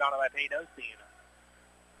 and rebounded by Peyton Osteen.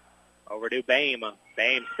 Over to Bame.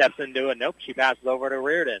 Bame steps into it. Nope, she passes over to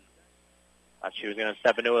Reardon. Thought she was going to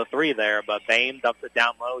step into a three there, but Bame dumps it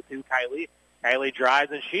down low to Kylie. Kylie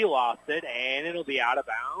drives, and she lost it, and it'll be out of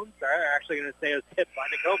bounds. They're actually going to say it was tipped by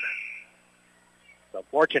Nokomis. So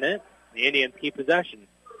fortunate, the Indians keep possession.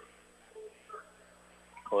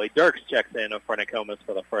 Chloe Dirks checks in for Nokomis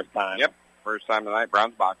for the first time. Yep, first time tonight.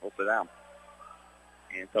 Brownsbach will sit down.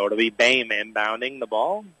 And so it'll be Bame inbounding the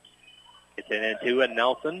ball. Gets it into a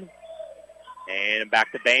Nelson. And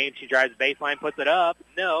back to Bame. She drives baseline, puts it up.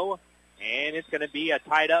 No. And it's going to be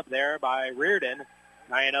tied up there by Reardon,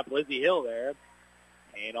 tying up Lizzie Hill there.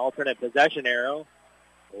 And alternate possession arrow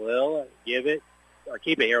will give it, or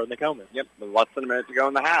keep it here with Nokomis. Yep, with less than a minute to go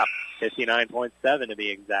in the half. 59.7 to be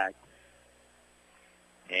exact.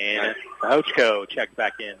 And Hochko checks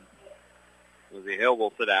back in. Lizzie Hill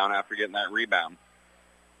will sit down after getting that rebound.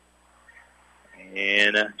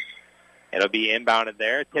 And it'll be inbounded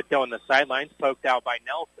there. Tiptoe on the sidelines, poked out by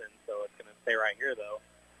Nelson. So it's going to stay right here, though,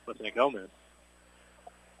 with Nokomis.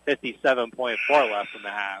 57.4 left in the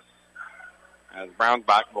half. As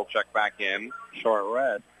Brownsbach will check back in. Short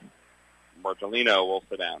rest. Bartolino will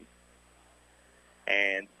sit down.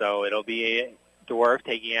 And so it'll be DeWerf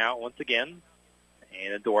taking out once again.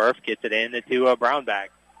 And DeWerf gets it in to Brownback.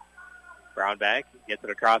 Brownback gets it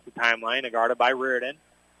across the timeline, guarded by Reardon.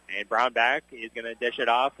 And Brownback is going to dish it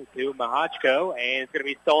off to Mahachko, and it's going to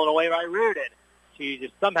be stolen away by Reardon. She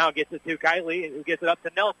just somehow gets it to Kylie, who gets it up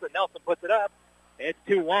to Nelson. Nelson puts it up. It's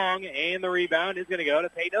too long, and the rebound is going to go to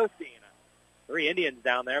Peyton Osteen. 3 Indians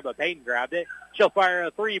down there, but Peyton grabbed it. She'll fire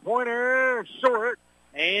a three-pointer short,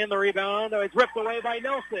 and the rebound is ripped away by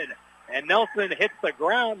Nelson. And Nelson hits the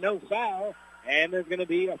ground, no foul, and there's going to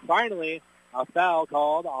be finally a foul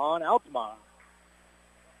called on Altamont.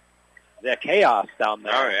 The chaos down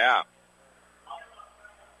there. Oh, yeah.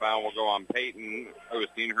 Foul will go on Peyton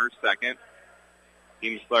Osteen, her second.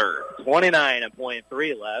 Team's third.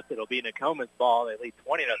 29.3 left. It'll be Nokomis ball. They lead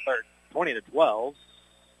 20-12.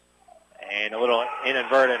 And a little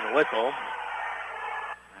inadvertent whistle.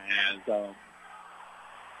 And so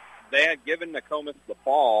they had given Nokomis the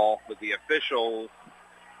ball, but the officials...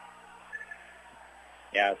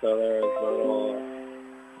 Yeah, so there's a little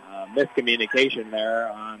miscommunication there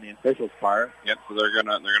on the officials' part. Yep, so they're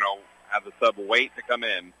gonna have the sub wait to come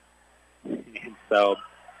in. And so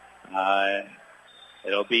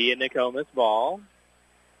it'll be a Nokomis ball.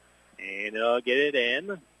 And they'll get it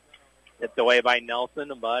in. Tipped away by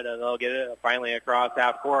Nelson, but they'll get it finally across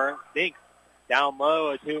half court. Dinks down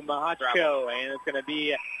low to Mahachko, and it's going to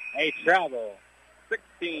be a travel.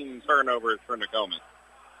 16 turnovers for Nokomis.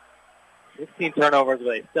 16 turnovers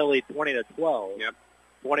with a silly 20-12. Yep.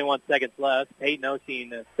 21 seconds left. Peyton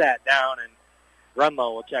Osteen sat down, and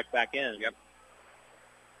Grunlow will check back in. Yep.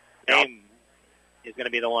 Game is going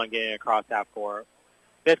to be the one getting across half court.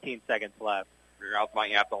 15 seconds left. Altamont,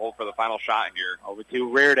 you have to hold for the final shot here. Over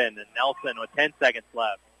to Reardon and Nelson with 10 seconds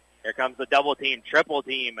left. Here comes the double team, triple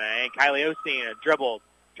team, and Kylie Osteen dribbled,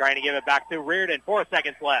 trying to give it back to Reardon. 4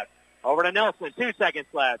 seconds left. Over to Nelson, 2 seconds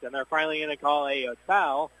left, and they're finally going to call a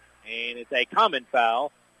foul, and it's a common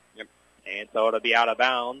foul. Yep. And so it'll be out of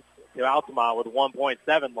bounds to Altamont with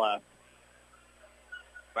 1.7 left.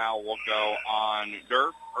 Foul will go on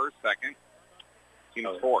Durf, her second.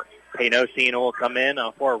 Team's fourth. Peyton Osteen will come in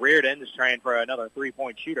for Reardon, just trying for another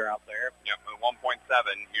three-point shooter out there. Yep, with 1.7.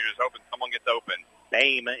 You're just hoping someone gets open.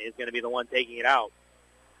 Bame is going to be the one taking it out.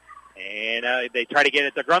 And they try to get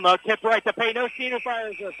it to Grunlow. Tipped right to Peyton Osteen, who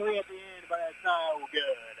fires a three at the end, but it's no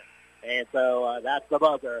good. And so that's the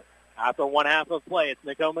buzzer. After one half of play, it's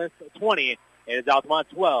Nokomis 20. It is Altamont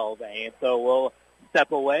 12. And so we'll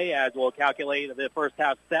step away as we'll calculate the first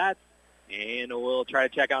half stats. And we'll try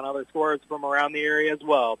to check on other scores from around the area as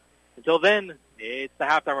well. Until then, it's the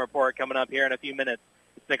halftime report coming up here in a few minutes.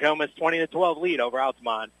 It's Nokomis 20-12 lead over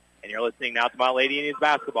Altamont. And you're listening to Altamont Lady Indians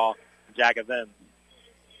basketball. Jack Evans.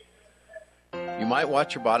 You might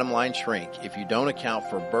watch your bottom line shrink if you don't account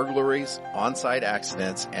for burglaries, on-site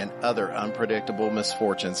accidents, and other unpredictable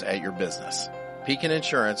misfortunes at your business. Pekin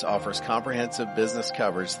Insurance offers comprehensive business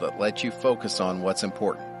coverage that lets you focus on what's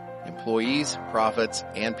important: employees, profits,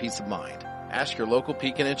 and peace of mind. Ask your local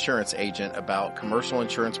Pekin Insurance agent about commercial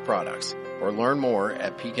insurance products or learn more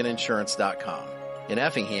at pekininsurance.com. In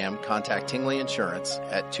Effingham, contact Tingley Insurance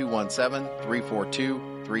at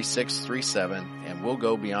 217-342-3637 and we'll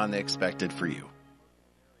go beyond the expected for you.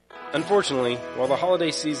 Unfortunately, while the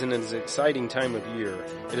holiday season is an exciting time of year,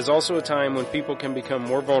 it is also a time when people can become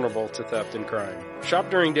more vulnerable to theft and crime. Shop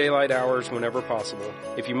during daylight hours whenever possible.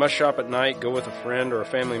 If you must shop at night, go with a friend or a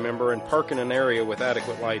family member and park in an area with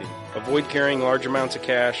adequate lighting. Avoid carrying large amounts of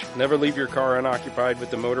cash. Never leave your car unoccupied with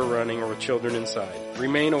the motor running or with children inside.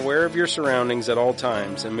 Remain aware of your surroundings at all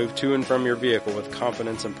times and move to and from your vehicle with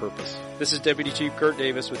confidence and purpose. This is Deputy Chief Kurt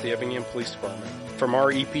Davis with the Effingham Police Department. From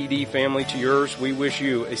our EPD family to yours, we wish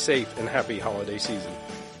you a safe and happy holiday season.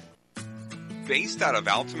 Based out of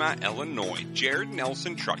Altamont, Illinois, Jared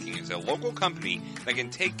Nelson Trucking is a local company that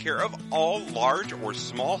can take care of all large or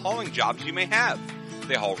small hauling jobs you may have.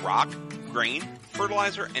 They haul rock, grain,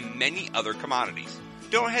 fertilizer, and many other commodities.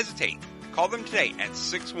 Don't hesitate. Call them today at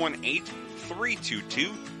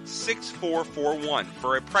 618-322-6441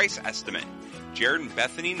 for a price estimate. Jared and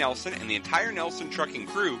Bethany Nelson and the entire Nelson Trucking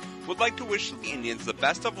crew would like to wish the Indians the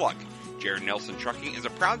best of luck. Jared Nelson Trucking is a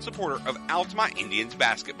proud supporter of Altamont Indians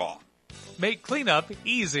basketball. Make cleanup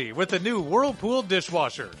easy with the new Whirlpool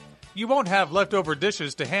dishwasher. You won't have leftover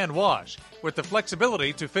dishes to hand wash, with the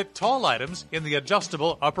flexibility to fit tall items in the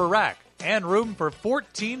adjustable upper rack and room for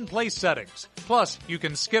 14 place settings. Plus, you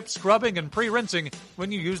can skip scrubbing and pre-rinsing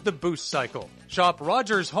when you use the boost cycle. Shop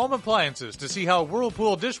Rogers Home Appliances to see how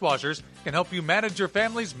Whirlpool dishwashers can help you manage your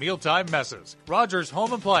family's mealtime messes. Rogers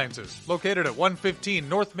Home Appliances, located at 115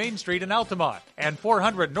 North Main Street in Altamont and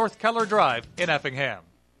 400 North Keller Drive in Effingham.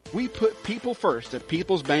 We put people first at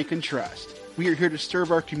People's Bank and Trust. We are here to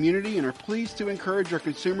serve our community and are pleased to encourage our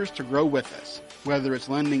consumers to grow with us. Whether it's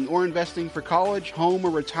lending or investing for college, home,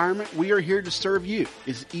 or retirement, we are here to serve you.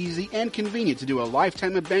 It's easy and convenient to do a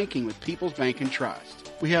lifetime of banking with People's Bank and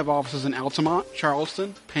Trust. We have offices in Altamont,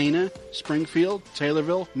 Charleston, Pana, Springfield,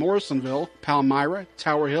 Taylorville, Morrisonville, Palmyra,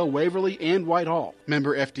 Tower Hill, Waverly, and Whitehall.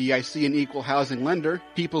 Member FDIC and equal housing lender,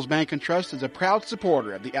 People's Bank and Trust is a proud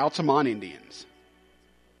supporter of the Altamont Indians.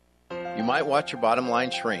 You might watch your bottom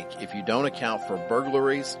line shrink if you don't account for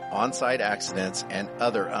burglaries, on-site accidents, and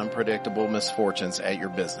other unpredictable misfortunes at your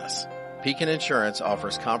business. Pekin Insurance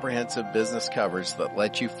offers comprehensive business coverage that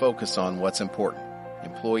lets you focus on what's important: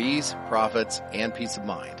 employees, profits, and peace of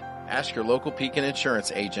mind. Ask your local Pekin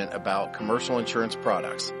Insurance agent about commercial insurance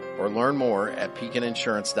products or learn more at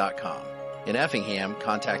pekininsurance.com. In Effingham,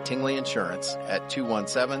 contact Tingley Insurance at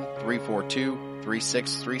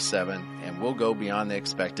 217-342-3637 and we'll go beyond the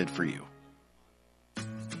expected for you.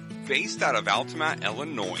 Based out of Altamont,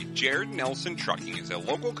 Illinois, Jared Nelson Trucking is a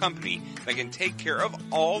local company that can take care of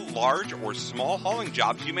all large or small hauling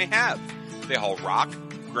jobs you may have. They haul rock,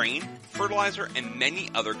 grain, fertilizer, and many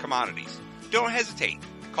other commodities. Don't hesitate.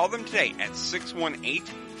 Call them today at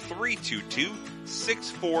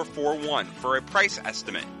 618-322-6441 for a price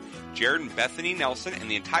estimate. Jared and Bethany Nelson and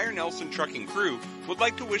the entire Nelson Trucking crew would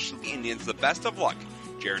like to wish the Indians the best of luck.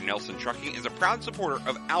 Jared Nelson Trucking is a proud supporter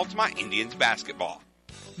of Altamont Indians basketball.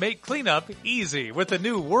 Make cleanup easy with the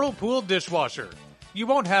new Whirlpool dishwasher. You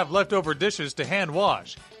won't have leftover dishes to hand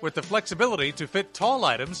wash, with the flexibility to fit tall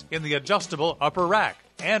items in the adjustable upper rack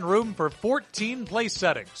and room for 14 place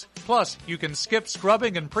settings. Plus, you can skip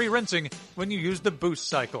scrubbing and pre-rinsing when you use the boost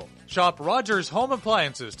cycle. Shop Rogers Home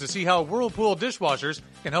Appliances to see how Whirlpool dishwashers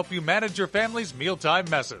can help you manage your family's mealtime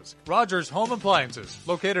messes. Rogers Home Appliances,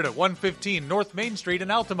 located at 115 North Main Street in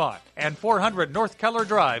Altamont and 400 North Keller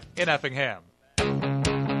Drive in Effingham.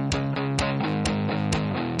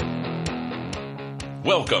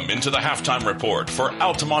 Welcome into the halftime report for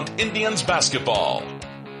Altamont Indians basketball.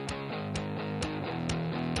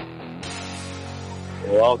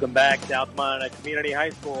 Welcome back to Altamont Community High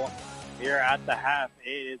School. Here at the half, it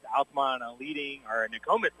is Altamont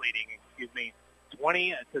Nokomis leading,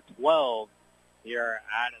 20-12 here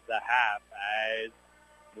at the half. As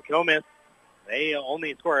Nokomis, they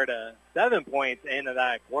only scored 7 points in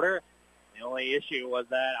that quarter. The only issue was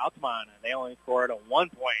that Altamont, they only scored 1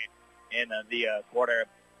 point in the quarter.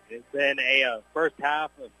 It's been a first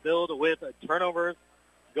half filled with turnovers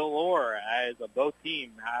galore, as both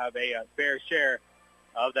teams have a fair share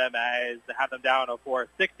of them, as they have them down for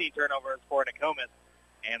 16 turnovers for Nokomis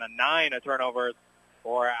and 9 turnovers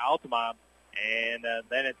for Altamont. And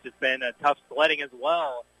then it's just been a tough sledding as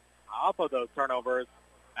well off of those turnovers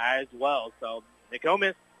as well. So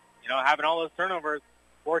Nokomis, having all those turnovers,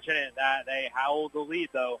 fortunate that they held the lead,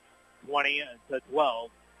 though, 20-12.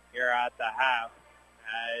 Here at the half,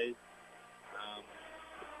 as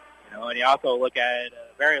and you also look at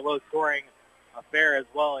a very low scoring affair as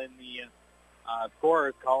well in the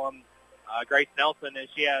scorers column. Grace Nelson,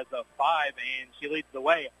 she has a 5, and she leads the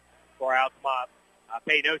way for Altamont.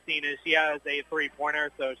 Peyton Osteen, she has a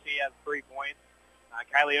 3-pointer, so she has 3 points.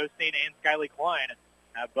 Kylie Osteen and Skylie Klein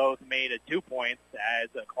have both made 2 points, as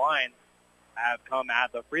Klein have come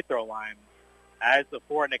at the free throw line. As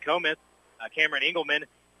for Nokomis, Cameron Engelman,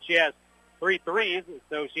 she has 3 threes,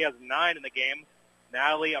 so she has 9 in the game.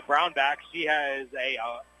 Natalie Brownback, she has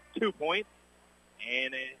 2 points.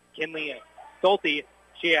 And Kinley Stolte,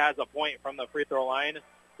 she has a point from the free throw line.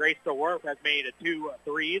 Grace DeWerf has made 2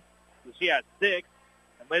 threes, so she has 6.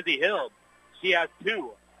 And Lindsay Hill, she has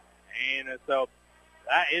 2. And so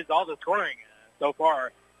that is all the scoring so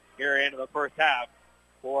far here in the first half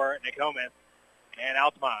for Nokomis and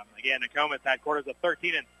Altamont. Again, Nokomis had quarters of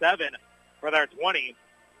 13 and 7 for their 20.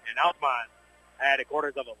 And Altamont had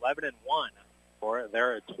quarters of 11 and 1 for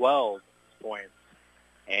their 12 points.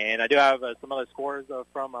 And I do have some other scores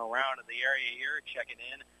from around the area here checking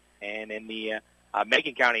in. And in the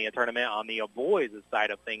Macon County tournament on the boys' side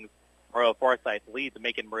of things, Royal Forsyth leads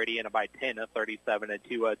Macon Meridian by 10,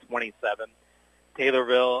 37-27.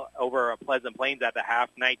 Taylorville over Pleasant Plains at the half,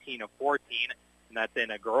 19-14, and that's in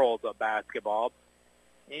girls basketball.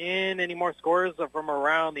 And any more scores from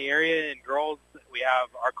around the area in girls, we have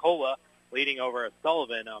Arcola leading over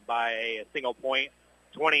Sullivan by a single point,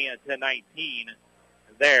 20-19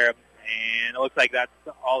 there. And it looks like that's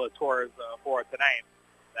all the scores for tonight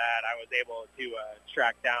that I was able to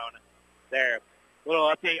track down there. A little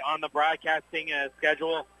update on the broadcasting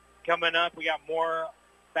schedule coming up. We got more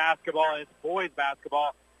basketball. It's boys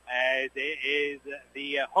basketball, as it is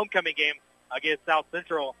the homecoming game against South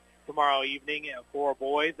Central tomorrow evening for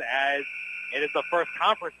boys, as it is the first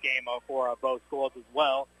conference game for both schools as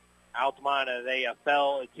well. Altamont, they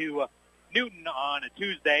fell to Newton on a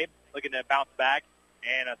Tuesday, looking to bounce back.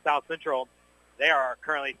 And South Central, they are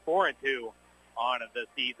currently 4-2 on the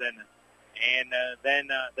season. And then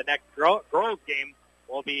the next girls game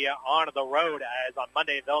will be on the road, as on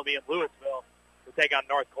Monday they'll be in Louisville to take on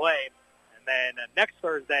North Clay. And then next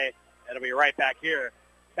Thursday, it'll be right back here,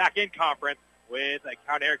 back in conference with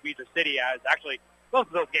Count Eric Beecher City, as actually both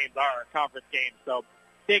of those games are conference games. So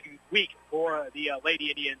big week for the Lady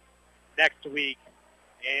Indians next week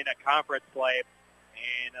in a conference play.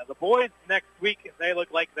 And the boys next week, they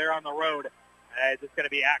look like they're on the road, as it's going to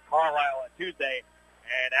be at Carlisle on Tuesday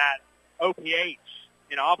and at OPH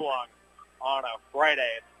in Oblong on a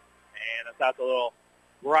Friday. And that's a little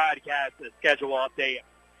broadcast schedule update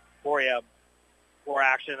for you for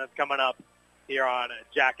action that's coming up here on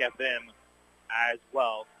Jack FM as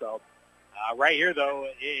well. So right here, though,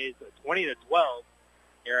 is 20-12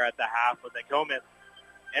 here at the half with Nokomis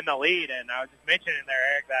in the lead. And I was just mentioning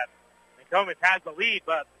there, Eric, that Nokomis has the lead,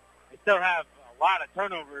 but they still have a lot of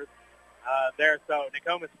turnovers there. So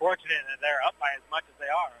Nokomis fortunate that they're up by as much as they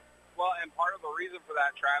are. Well, and part of the reason for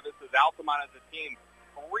that, Travis, is Altamont as a team,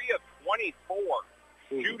 3 of 24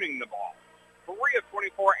 shooting the ball. 3 of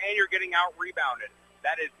 24, and you're getting out-rebounded.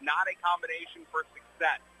 That is not a combination for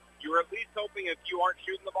success. You're at least hoping if you aren't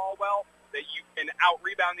shooting the ball well, that you can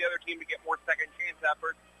out-rebound the other team to get more second-chance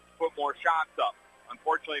efforts, put more shots up.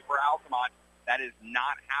 Unfortunately for Altamont, that is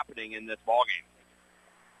not happening in this ballgame.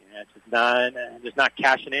 Yeah, just not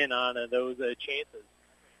cashing in on those chances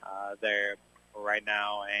there right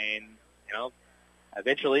now. And, you know,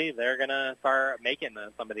 eventually they're going to start making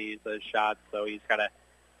some of these shots, so he's got to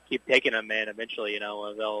keep taking them, and eventually, you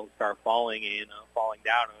know, they'll start falling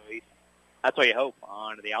down. At least that's what you hope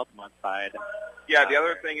on the Altamont side. Yeah, the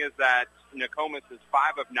other thing is that Nokomis is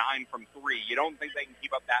 5 of 9 from 3. You don't think they can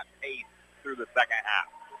keep up that pace through the second half.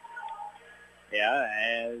 Yeah,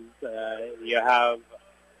 as you have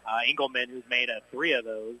Engelman, who's made 3 of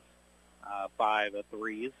those, 5 of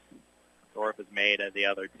 3s. Dorf has made the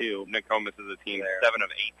other 2. Nokomis is a team 7 of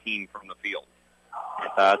 18 from the field.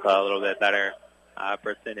 So that's a little bit better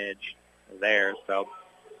percentage there. So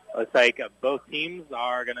looks like both teams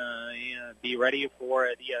are going to be ready for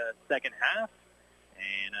the second half.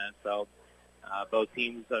 And so both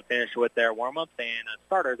teams finished with their warm-ups and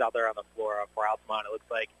starters out there on the floor for Altamont. It looks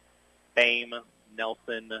like Fame,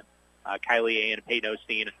 Nelson, Kylie, and Peyton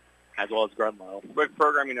Osteen, as well as Grunlow. Quick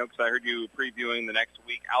programming note, because I heard you previewing the next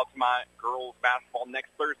week. Altamont girls basketball next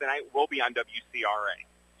Thursday night will be on WCRA.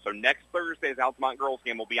 So next Thursday's Altamont girls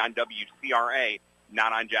game will be on WCRA,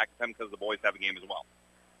 not on Jack FM, because the boys have a game as well.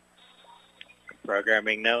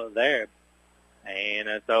 Programming note there. And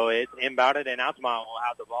so it's inbounded, and Altamont will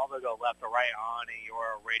have the ball. They'll go left to right on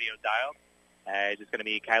your radio dial. It's just going to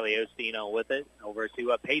be Kylie Osteen with it over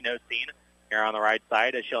to Peyton Osteen here on the right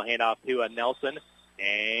side. She'll hand off to Nelson,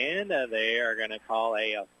 and they are going to call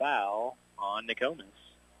a foul on Nokomis.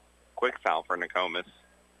 Quick foul for Nokomis.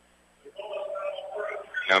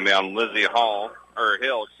 Going to be on Lizzie Hill,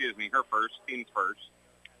 her first, team's first.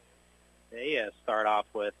 They start off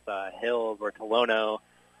with Hill over Tolono,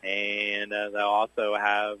 and they'll also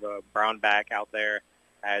have Brownback out there,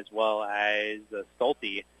 as well as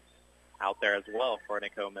Stolte out there as well for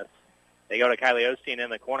Nokomis. They go to Kylie Osteen in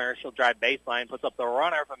the corner. She'll drive baseline, puts up the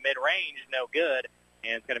runner from mid-range, no good,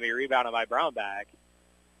 and it's going to be rebounded by Brownback.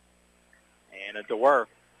 And DeWerf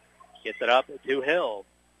gets it up to Hill.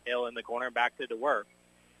 Hill in the corner, back to DeWerf.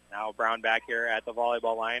 Now Brownback here at the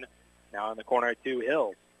volleyball line. Now in the corner to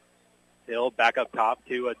Hill. Hill back up top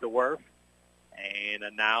to DeWerf. And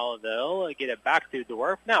now they'll get it back to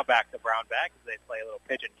DeWerf. Now back to Brownback as they play a little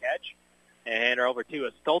pitch and catch. And hand her over to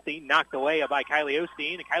Stolte, knocked away by Kylie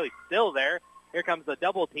Osteen. And Kylie's still there. Here comes the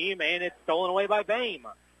double team, and it's stolen away by Bame.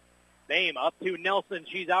 Bame up to Nelson.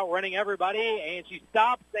 She's outrunning everybody, and she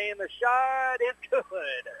stops, and the shot is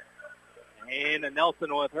good. And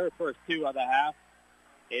Nelson with her first 2 of the half.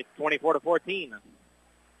 It's 24-14.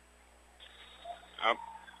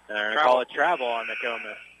 They're going to call it travel on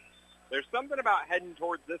Nokomis. There's something about heading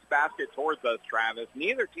towards this basket towards us, Travis.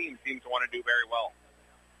 Neither team seems to want to do very well.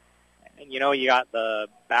 And, you know, you got the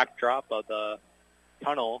backdrop of the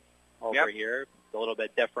tunnel over here. It's a little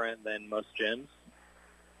bit different than most gyms.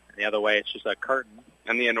 And the other way, it's just a curtain.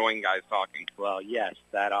 And the annoying guys talking. Well, yes,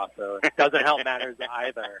 that also doesn't help matters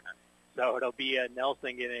either. So it'll be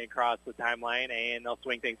Nelson getting across the timeline, and they'll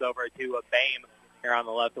swing things over to Bame here on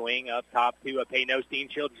the left wing. Up top to Peyton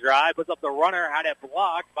Osteen. She'll drive, puts up the runner, had it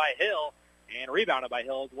blocked by Hill, and rebounded by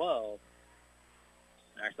Hill as well.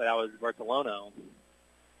 Actually, that was Bertolono.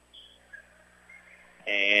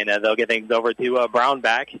 And they'll get things over to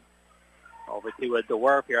Brownback. Over to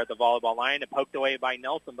DeWerf here at the volleyball line. Poked away by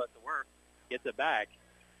Nelson, but DeWerf gets it back.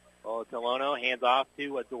 Well, Tolono hands off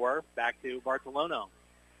to DeWerf. Back to Bartolono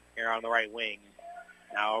here on the right wing.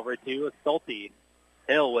 Now over to Stolte.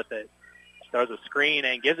 Hill with it. Throws a screen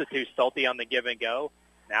and gives it to Stolte on the give and go.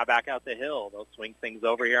 Now back out to Hill. They'll swing things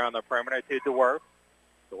over here on the perimeter to DeWerf.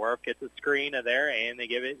 DeWerf gets a screen there, and they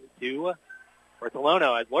give it to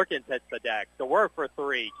Bertolono as Lurkins hits the deck. DeWerf for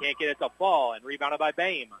 3. Can't get it to fall, and rebounded by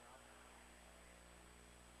Bame.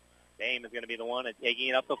 Bame is going to be the one taking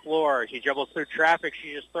it up the floor. She dribbles through traffic.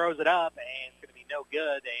 She just throws it up, and it's going to be no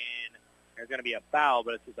good. And there's going to be a foul,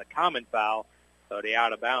 but it's just a common foul, so it'll be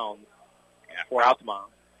out of bounds for Altamont.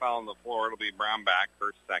 Foul on the floor. It'll be Brownback,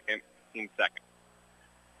 her second, team second.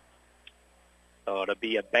 So it'll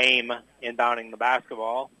be a Bame inbounding the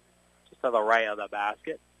basketball just to the right of the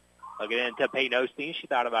basket. Looking into Peyton Osteen. She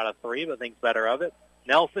thought about a three, but thinks better of it.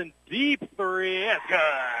 Nelson, deep three. That's good.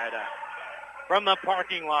 From the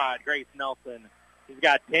parking lot, Grace Nelson. She's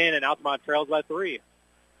got 10, and Altamont trails by 3.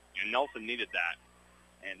 And Nelson needed that.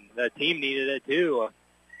 And the team needed it, too.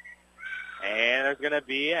 And there's going to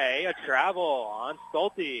be a travel on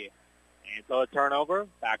Stolte. And so a turnover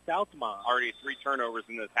back to Altamont. Already 3 turnovers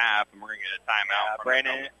in this half, and we're going to get a timeout.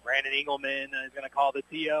 Brandon Engelman is going to call the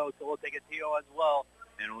TO, so we'll take a TO as well.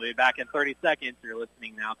 And we'll be back in 30 seconds. You're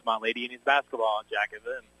listening to Altamont Lady Indians basketball on Jack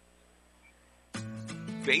FM.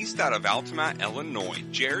 Based out of Altamont, Illinois,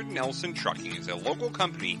 Jared Nelson Trucking is a local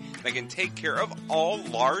company that can take care of all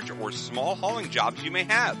large or small hauling jobs you may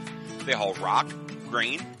have. They haul rock,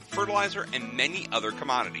 grain, fertilizer, and many other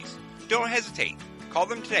commodities. Don't hesitate. Call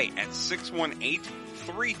them today at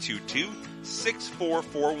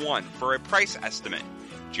 618-322-6441 for a price estimate.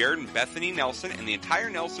 Jared and Bethany Nelson and the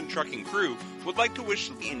entire Nelson Trucking crew would like to wish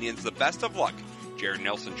the Indians the best of luck. Jared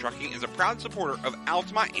Nelson Trucking is a proud supporter of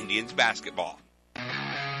Altamont Indians basketball.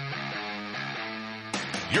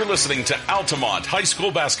 You're listening to Altamont High School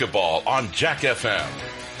basketball on Jack FM.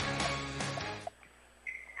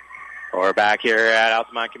 We're back here at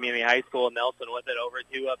Altamont Community High School. Nelson with it over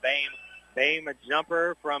to Bame. Bame, a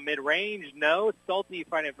jumper from mid-range. No. Stolte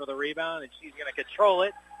fighting for the rebound, and she's going to control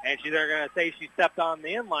it. And she's going to say she stepped on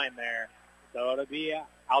the inline there. So it'll be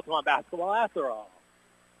Altamont basketball after all.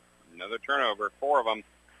 Another turnover, 4 of them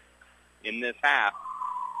in this half.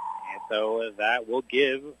 And so that will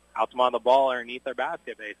give Altamont the ball underneath their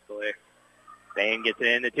basket, basically. Bame gets it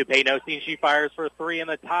into Peyton Osteen. She fires for 3 in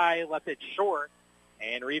the tie, left it short,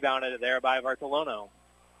 and rebounded it there by Bartolono.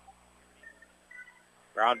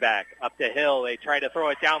 Brown back, up to Hill. They try to throw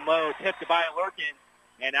it down low, tipped by Lurkin,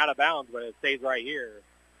 and out of bounds, but it stays right here.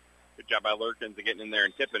 Good job by Lurkins of getting in there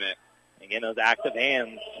and tipping it. Again, those active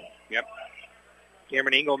hands. Yep.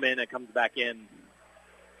 Cameron Engelman comes back in.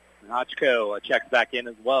 Hotchko checks back in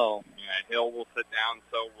as well. Yeah, Hill will sit down,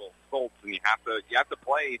 so will Stoltz, and you have to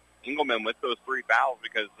play Engelman with those 3 fouls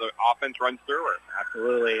because the offense runs through her.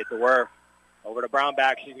 Absolutely, it's a worth. Over to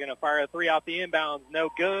Brownback. She's going to fire a 3 off the inbounds.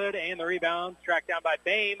 No good, and the rebound tracked down by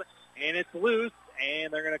Bame, and it's loose,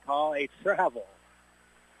 and they're going to call a travel.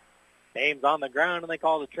 Bame's on the ground, and they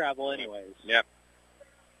call the travel anyways. Yep.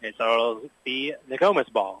 And so it'll be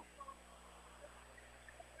Nokomis ball.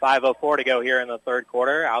 5:04 to go here in the third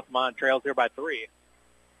quarter. Altamont trails here by 3.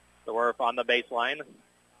 Dwarf on the baseline.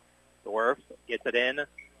 Dwarf gets it in.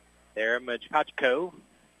 There, Machko.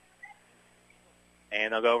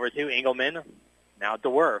 And they'll go over to Engelman. Now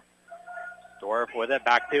Dwarf. Dwarf with it.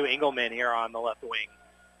 Back to Engelman here on the left wing.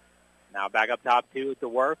 Now back up top to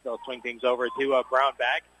Dwarf. They'll swing things over to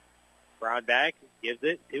Brownback. Brownback gives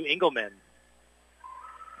it to Engelman.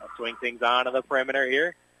 They'll swing things on to the perimeter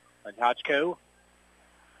here. Antachko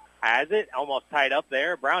has it. Almost tied up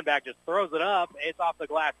there. Brownback just throws it up. It's off the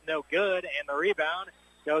glass. No good. And the rebound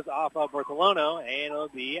goes off of Bartolono. And it'll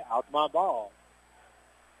be Altamont ball.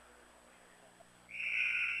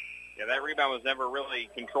 Yeah, that rebound was never really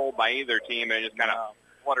controlled by either team, and it just kind of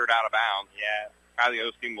fluttered out of bounds. Yeah. Kylie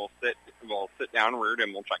Osteen will sit downward,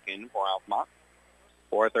 and we'll check in for Altamont.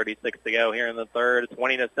 4:36 to go here in the third.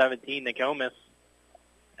 20-17 Nokomis.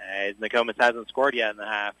 As Nokomis hasn't scored yet in the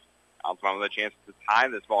half. Altamont with a chance to tie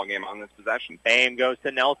this ball game on this possession. Bame goes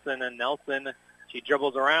to Nelson, and Nelson, she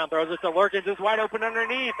dribbles around, throws it to Lurkins, who's wide open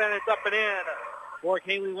underneath, and it's up and in. For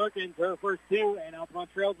Kaylee Lurkins, her first 2, and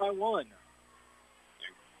Altamont trails by 1.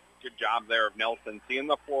 Good job there of Nelson, seeing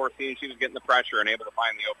the floor, seeing she was getting the pressure, and able to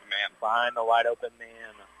find the open man. Find the wide open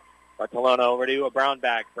man. Bartolono over to a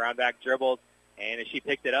Brownback. Brownback dribbles, and she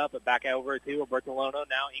picked it up, but back over to a Bartolono.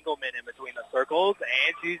 Now Engelman in between the circles,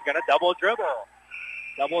 and she's going to double dribble.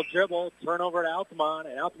 Double dribble, turnover to Altamont,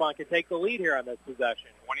 and Altamont can take the lead here on this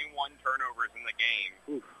possession. 21 turnovers in the game.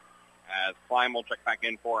 Oof. As Klein will check back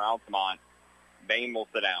in for Altamont. Bame will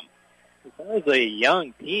sit down. This is a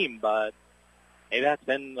young team, but maybe that's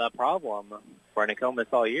been the problem for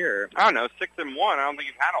Nokomis all year. I don't know, 6-1. I don't think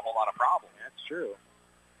he's had a whole lot of problems. That's true.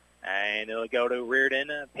 And it'll go to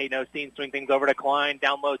Reardon. Peyton Osteen swing things over to Klein.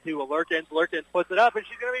 Down low to Lurkins. Lurkins puts it up, and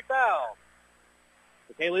she's going to be fouled.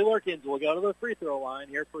 So Kaylee Lurkins will go to the free throw line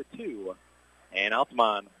here for 2. And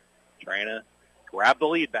Altamont trying to grab the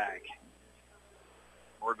lead back.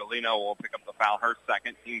 Ordolino will pick up the foul, her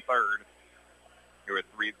second, team third. Here with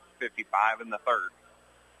 3:55 in the third.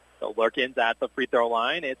 So Lurkins at the free throw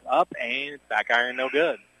line. It's up, and it's back iron, no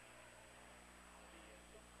good.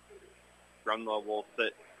 Grunlow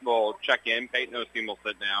will check in. Peyton Osteen will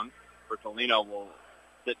sit down. Bertolino will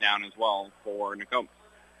sit down as well for Nokomis.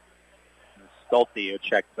 Stolte, who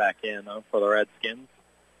checks back in for the Redskins.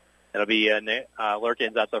 It'll be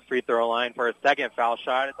Lurkins at the free throw line for a second foul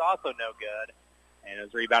shot. It's also no good. And it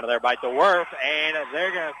was rebounded there by DeWerf, and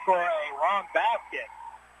they're going to score a wrong basket.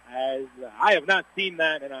 As I have not seen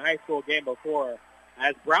that in a high school game before.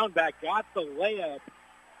 As Brownback got the layup,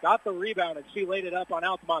 got the rebound, and she laid it up on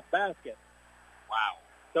Altamont's basket. Wow.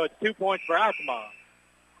 So it's 2 points for Altamont.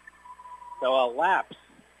 So a lapse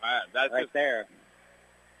that's right just, there.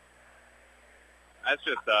 That's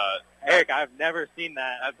just Eric, I've never seen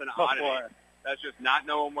that. That's an before. oddity. That's just not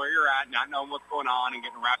knowing where you're at, not knowing what's going on, and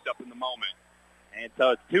getting wrapped up in the moment. And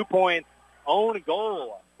so it's 2 points, own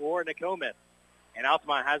goal for Nokomis. And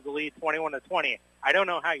Altamont has the lead 21-20. I don't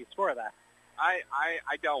know how you score that.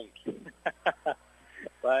 I don't.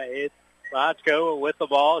 But it's Lachko with the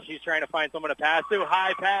ball. She's trying to find someone to pass to.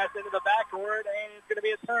 High pass into the backcourt, and it's going to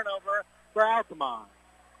be a turnover for Altamont.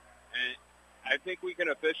 And I think we can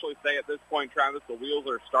officially say at this point, Travis, the wheels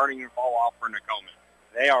are starting to fall off for Nokomis.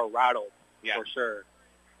 They are rattled, yeah, for sure.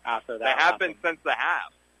 After that, they have been since the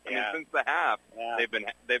half. I mean, since the half, yeah, they've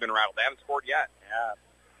been rattled. They haven't scored yet. Yeah.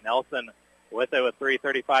 Nelson with it with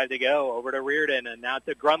 3:35 to go. Over to Reardon, and now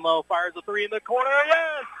to Grunlow. Fires a three in the corner.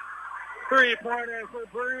 Yes! 3-pointer for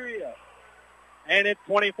Bree. And it's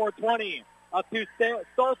 24-20. Up to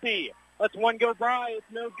Stolte. Lets one go by. It's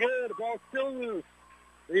no good. Ball still loose.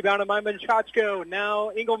 Rebounded by Menchachko. Now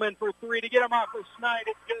Engelman for three to get him off for Schneid.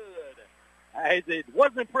 It's good. As it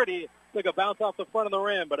wasn't pretty. Took a bounce off the front of the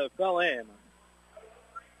rim, but it fell in.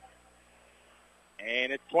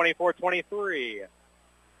 And it's 24-23.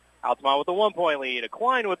 Altamont with a 1 point lead.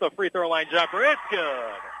 Klein with the free throw line jumper. It's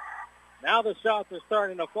good. Now the shots are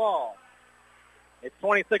starting to fall. It's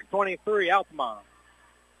 26-23, Altamont.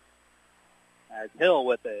 As Hill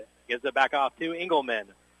with it. Gives it back off to Engelman.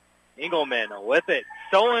 Engelman with it.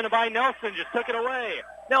 Stolen by Nelson. Just took it away.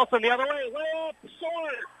 Nelson the other way. Layup.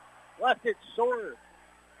 Short. Left it short.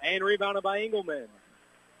 And rebounded by Engelman.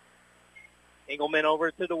 Engelman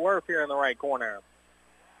over to the Werf here in the right corner.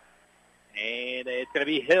 And it's going to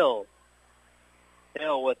be Hill.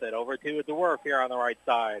 Hill with it over to the Werf here on the right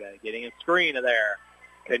side. Getting a screen there.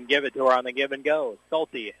 Couldn't give it to her on the give and go.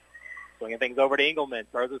 Stolte swinging things over to Engelman.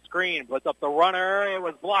 Throws a screen. Puts up the runner. It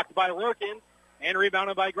was blocked by Lurkins. And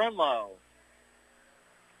rebounded by Grunlow.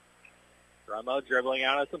 Grunlow dribbling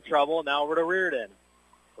out of some trouble. Now over to Reardon.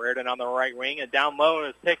 Reardon on the right wing. And down low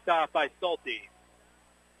is picked off by Stolte.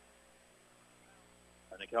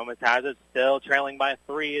 Nokomis has it, still trailing by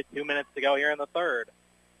 3. 2 minutes to go here in the third.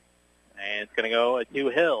 And it's going to go to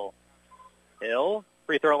Hill. Hill,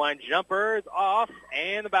 free throw line jumper is off,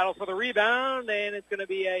 and the battle for the rebound, and it's going to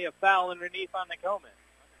be a foul underneath on Nokomis.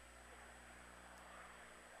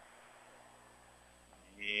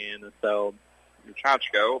 And so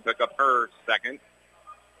Chachko will pick up her second.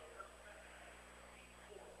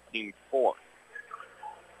 Team 4.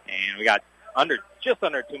 And we got just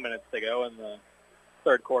under 2 minutes to go in the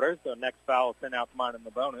third quarter, so next foul will send Altamont in the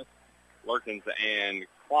bonus. Lurkins and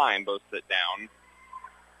Klein both sit down.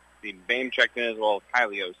 The Bame checked in as well as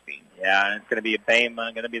Kylie Osteen. Yeah, and it's going to be Bame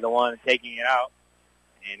going to be the one taking it out,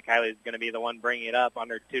 and Kylie's going to be the one bringing it up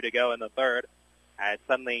under 2 to go in the third. As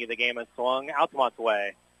suddenly the game has swung Altamont's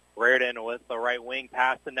way. Reardon with the right wing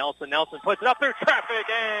pass to Nelson. Nelson puts it up through traffic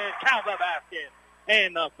and count the basket.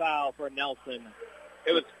 And the foul for Nelson.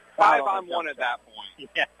 It was 5-on-1 at that point.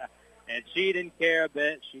 Yeah. And she didn't care a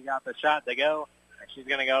bit. She got the shot to go, and she's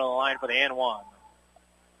going to go to the line for the and one.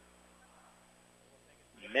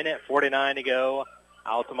 Minute 49 to go.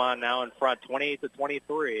 Altamont now in front,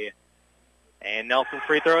 28-23. And Nelson's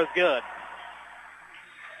free throw is good.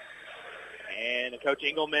 And Coach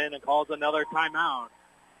Engelman calls another timeout.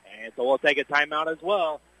 And so we'll take a timeout as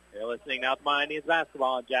well. You're listening to Altamont Indians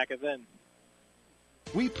basketball on Jack FM.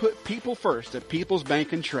 We put people first at People's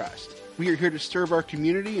Bank and Trust. We are here to serve our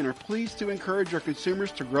community and are pleased to encourage our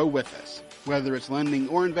consumers to grow with us. Whether it's lending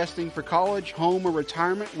or investing for college, home, or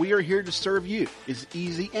retirement, we are here to serve you. It's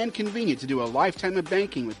easy and convenient to do a lifetime of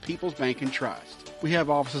banking with People's Bank and Trust. We have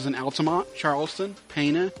offices in Altamont, Charleston,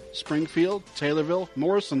 Pana, Springfield, Taylorville,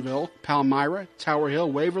 Morrisonville, Palmyra, Tower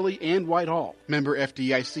Hill, Waverly, and Whitehall. Member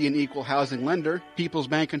FDIC and equal housing lender, People's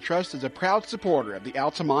Bank and Trust is a proud supporter of the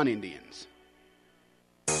Altamont Indians.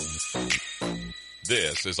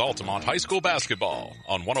 This is Altamont High School basketball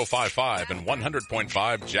on 105.5 and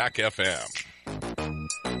 100.5 Jack FM.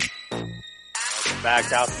 Welcome back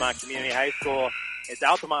to Altamont Community High School. It's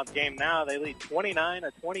Altamont's game now. They lead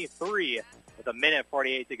 29-23 with a minute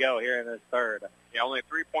 48 to go here in this third. Yeah, only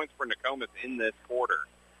 3 points for Nokomis in this quarter.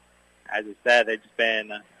 As you said, they've just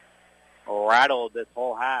been rattled this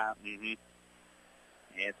whole half. Mm-hmm.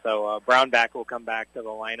 And so Brownback will come back to the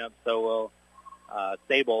lineup. So we'll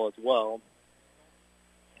Sable as well.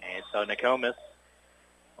 And so Nokomis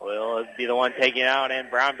will be the one taking out, and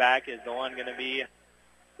Brownback is the one going to be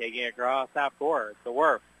taking across half court. So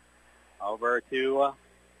Werf over to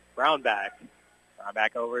Brownback.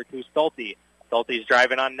 Brownback over to Stolte. Stolte's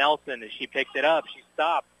driving on Nelson, and she picked it up. She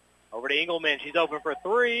stopped. Over to Engelman. She's open for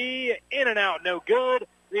three. In and out, no good.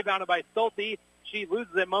 Rebounded by Stolte. She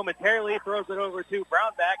loses it momentarily, throws it over to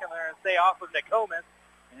Brownback, and they're going to stay off of Nokomis,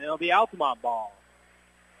 and it'll be Altamont ball.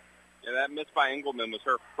 Yeah, that miss by Engelman was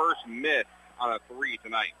her first miss on a three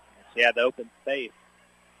tonight. She had the open space.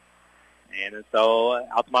 And so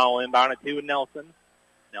Altamont will inbound it to Nelson.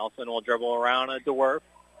 Nelson will dribble around a Dwarf.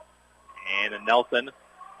 And Nelson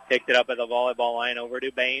picked it up at the volleyball line over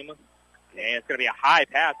to Bame. And it's going to be a high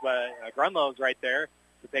pass, but Grunlow's right there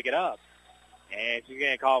to pick it up. And she's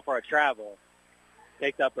going to call for a travel.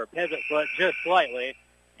 Picked up her pivot foot just slightly.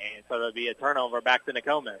 And so it'll be a turnover back to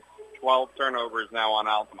Nokomis. 12 turnovers now on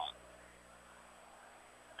Altamont.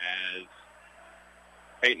 As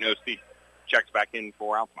Peyton Osteen checks back in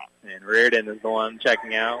for Altamont. And Reardon is the one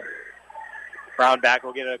checking out. Brownback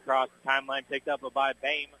will get it across the timeline, picked up by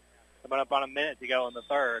Bame. Coming up on a minute to go in the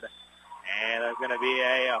third. And there's going to be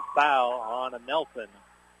a foul on Nelson.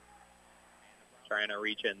 Trying to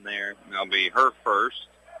reach in there. That'll be her first.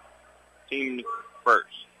 Team first.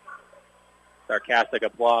 Sarcastic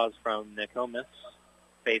applause from Nokomis.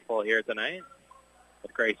 Faithful here tonight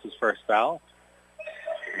with Grace's first foul.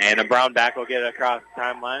 And a Brownback will get it across the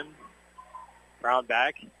timeline.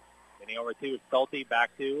 Brownback getting over to Stolte,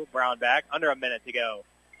 back to Brownback. Under a minute to go.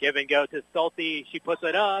 Give and go to Stolte. She puts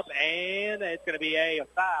it up, and it's going to be a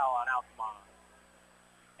foul on Altamont.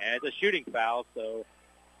 And it's a shooting foul, so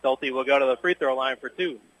Stolte will go to the free throw line for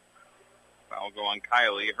two. Foul will go on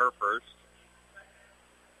Kylie, her first.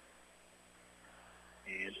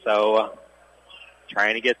 And so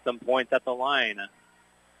trying to get some points at the line.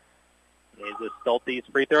 Is this Stolte's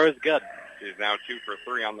free throw is good. She's now 2 for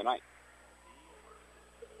 3 on the night.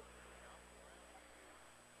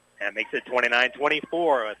 That makes it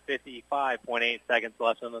 29-24 with 55.8 seconds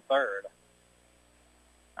left in the third.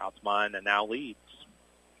 Altamont now leads.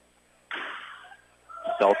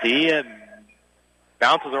 Stolte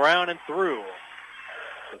bounces around and through.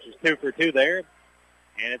 So she's 2 for 2 there.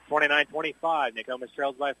 And it's 29-25. Nokomis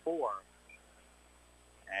trails by 4.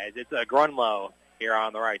 As it's a Grunlow here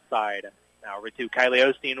on the right side. Now over to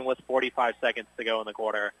Kylie Osteen with 45 seconds to go in the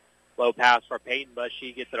quarter. Low pass for Peyton, but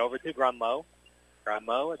she gets it over to Grunlow.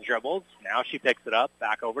 Grunlow dribbles. Now she picks it up.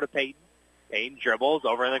 Back over to Peyton. Peyton dribbles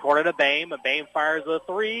over in the corner to Bame. Bame fires a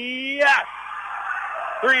three. Yes!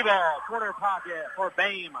 3 ball. Corner pocket for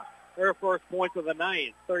Bame. Her first points of the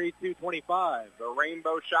night. 32-25. The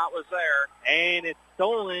rainbow shot was there. And it's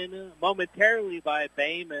stolen momentarily by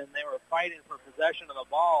Bame, and they were fighting for possession of the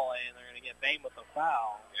ball, and they're going to get Bame with a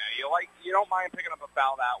foul. Yeah, you don't mind picking up a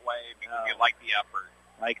foul that way because you like the effort.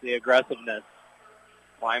 Like the aggressiveness.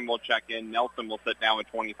 Klein will check in. Nelson will sit down with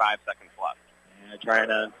 25 seconds left. And trying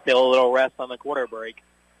to steal a little rest on the quarter break.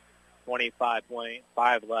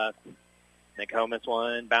 25.5 left. Nokomis will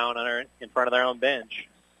inbound in front of their own bench.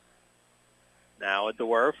 Now at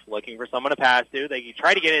Dwarf, looking for someone to pass to. They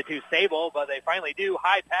try to get it to Sable, but they finally do.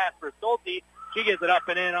 High pass for Stolte. She gets it up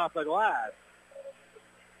and in off the glass.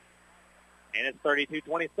 And it's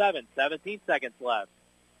 32-27, 17 seconds left.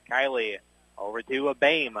 Kylie over to a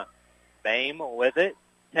Bame. Bame with it,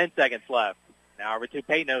 10 seconds left. Now over to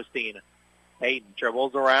Peyton Osteen. Peyton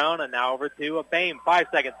dribbles around, and now over to a Bame, 5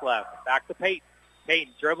 seconds left. Back to Peyton.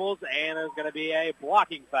 Peyton dribbles, and there's going to be a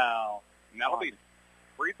blocking foul. And that'll be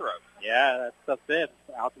free throws. Yeah, that's the fifth.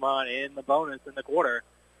 Altamont in the bonus in the quarter.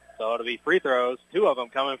 So it'll be free throws, 2 of them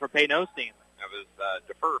coming for Peyton Osteen. That was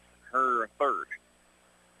defer her third.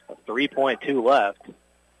 3.2 left.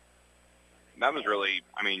 That was really,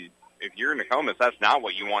 if you're Nokomis, that's not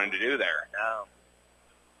what you wanted to do there. No.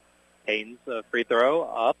 Peyton's free throw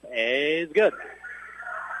up is good.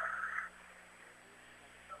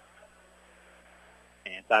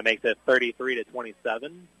 And that makes it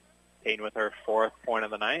 33-27. Peyton with her 4th point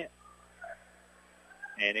of the night.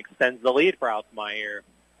 And extends the lead for Altamont here.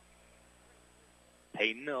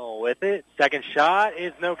 Peyton with it. Second shot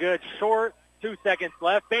is no good. Short. 2 seconds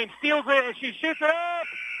left. Bame steals it, and she shoots it up,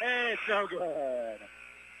 and it's no good.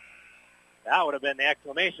 That would have been the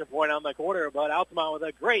exclamation point on the quarter, but Altamont with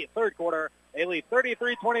a great third quarter. They lead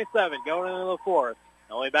 33-27 going into the fourth.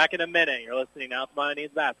 Only back in a minute. You're listening to Altamont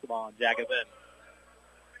Needs Basketball on Jack FM.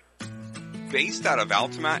 Based out of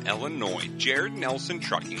Altamont, Illinois, Jared Nelson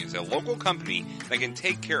Trucking is a local company that can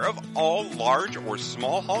take care of all large or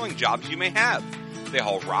small hauling jobs you may have. They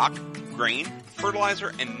haul rock, grain,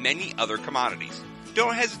 fertilizer, and many other commodities.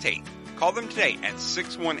 Don't hesitate. Call them today at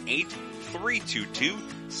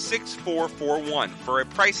 618-322-6441 for a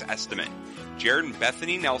price estimate. Jared and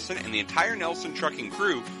Bethany Nelson and the entire Nelson Trucking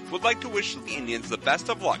crew would like to wish the Indians the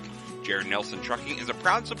best of luck. Jared Nelson Trucking is a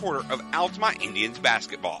proud supporter of Altamont Indians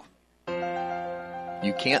basketball.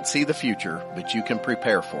 You can't see the future, but you can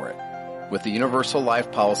prepare for it. With the Universal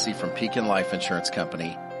Life Policy from Pekin Life Insurance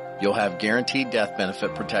Company, you'll have guaranteed death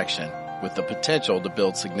benefit protection with the potential to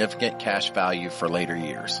build significant cash value for later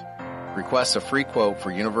years. Request a free quote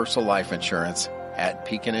for Universal Life Insurance at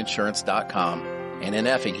PekinInsurance.com, and in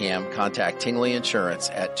Effingham, contact Tingley Insurance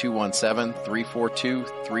at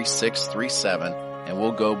 217-342-3637, and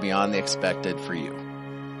we'll go beyond the expected for you.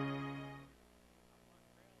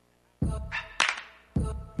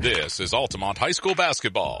 This is Altamont High School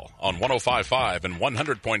basketball on 105.5 and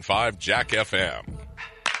 100.5 Jack FM.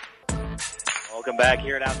 Welcome back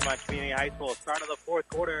here at Altamont Community High School. Start of the fourth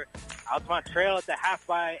quarter. Altamont trail at the half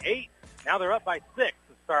by 8. Now they're up by 6 to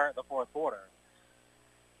start the fourth quarter.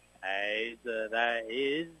 That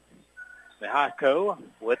is Mihako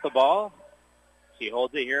with the ball. She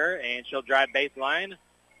holds it here, and she'll drive baseline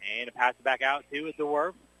and pass it back out to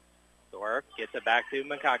Dwarf. Dwarf gets it back to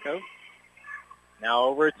Mihako. Now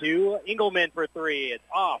over to Engelman for 3. It's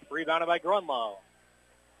off. Rebounded by Grunlow.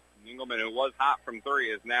 Engelman, who was hot from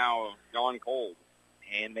 3, is now gone cold.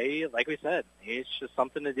 And maybe, like we said, it's just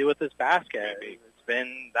something to do with this basket. Maybe. It's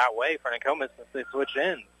been that way for Nokomis since they switched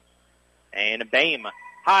ends. And Bame,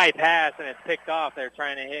 high pass, and it's picked off. They're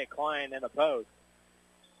trying to hit Klein in the post.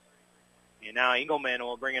 And now Engelman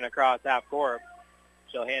will bring it across half court.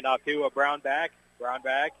 She'll hand off to a Brownback.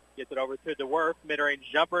 Brownback gets it over to DeWerf. Mid-range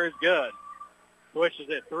jumper is good. Pushes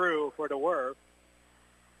it through for DeWerf.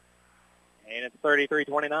 And it's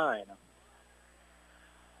 33-29.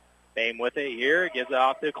 Bame with it here. Gives it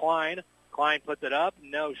off to Klein. Klein puts it up.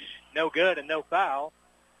 No good and no foul.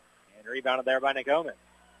 And rebounded there by Nokomis.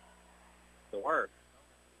 DeWerf.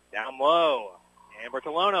 Down low. And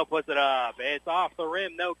Bertolono puts it up. It's off the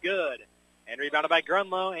rim. No good. And rebounded by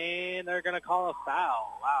Grunlow. And they're going to call a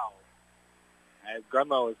foul. Wow. As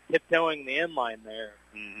Grunlow is tiptoeing the end line there.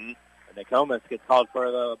 Mm-hmm. And Nokomis gets called for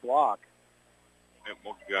the block. It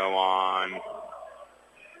will go on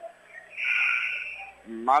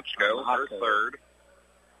Machko, her third.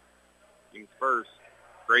 Team's first.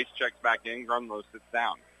 Grace checks back in. Grunlow sits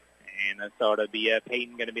down. And so it'll be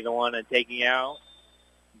Peyton going to be the one taking out.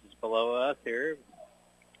 Just below us here.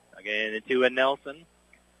 Again, to Nelson.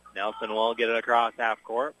 Nelson will get it across half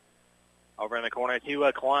court. Over in the corner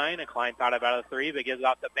to Klein. Klein thought about a 3, but gives it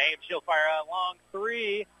off to Bame. She'll fire a long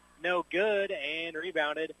 3. No good, and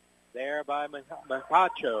rebounded there by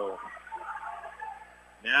Macacho.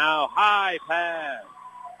 Now high pass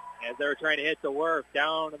as they're trying to hit the work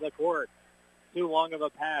down to the court. Too long of a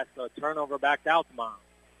pass, so a turnover back to Altamont.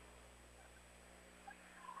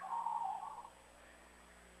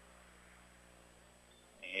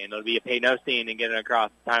 And it'll be a Peyton Osteen and get it across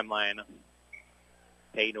the timeline.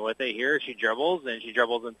 Peyton with it here. She dribbles, and she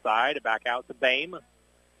dribbles inside. Back out to Bame.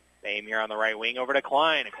 Bame here on the right wing over to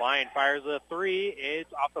Klein. Klein fires a 3.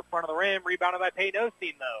 It's off the front of the rim. Rebounded by Peyton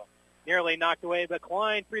Osteen, though. Nearly knocked away, but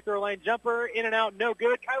Klein, free throw line jumper, in and out, no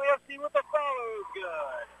good. Kylie Osteen with the follow,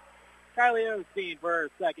 good. Kylie Osteen for her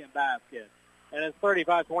second basket. And it's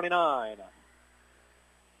 35-29.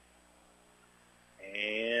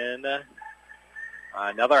 And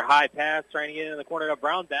another high pass trying to get in the corner to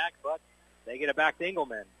Brownback, but they get it back to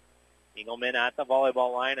Engelman. Engelman at the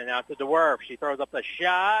volleyball line, and out to DeWerf. She throws up the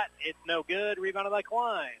shot. It's no good. Rebounded by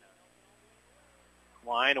Klein.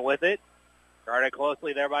 Klein with it. Guarded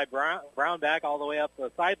closely there by Brownback all the way up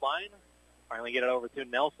the sideline. Finally get it over to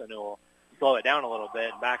Nelson, who will slow it down a little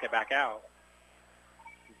bit and back it back out.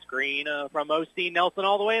 Screen from Osteen. Nelson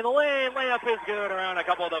all the way in the lane. Layup is good around a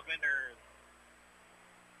couple of defenders.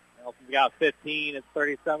 Nelson's got 15. It's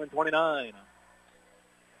 37-29.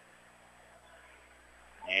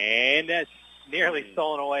 And that's nearly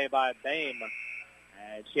stolen away by Bame.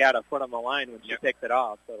 And she had a foot on the line when she picked it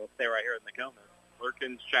off, so it'll stay right here in the Nokomis.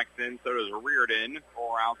 Lurkins checks in, so does Reardon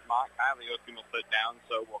for Altamont. Kylie Osteen will sit down,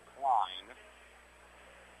 so will Klein.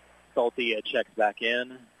 Stolte checks back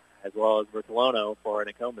in, as well as Bertolono for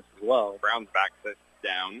Nokomis as well. Brownback sits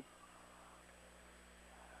down.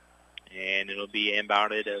 And it'll be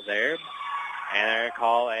inbounded there. And they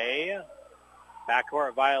call a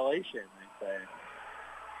backcourt violation, they say.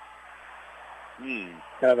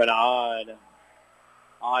 Kind of an odd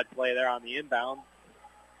play there on the inbound.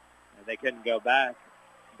 And they couldn't go back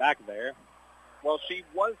there. Well, she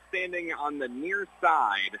was standing on the near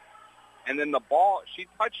side, and then the ball, she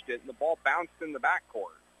touched it, and the ball bounced in the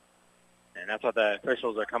backcourt. And that's what the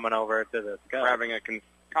officials are coming over to discuss. We're having a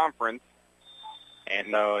conference, And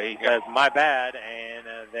so he says, my bad, and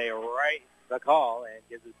they write the call and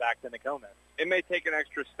gives it back to Nokomis. It may take an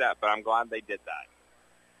extra step, but I'm glad they did that.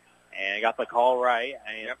 And got the call right,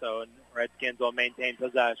 and so Redskins will maintain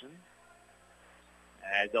possession.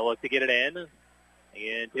 As they'll look to get it in.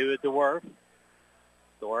 Into Dwarf.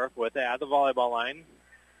 Dwarf with it at the volleyball line.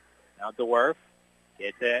 Now Dwarf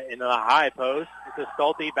gets it into the high post. It's a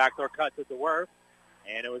Stulte backdoor cut to Dwarf.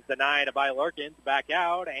 And it was denied by Lurkins. Back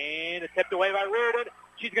out, and it's tipped away by Reardon.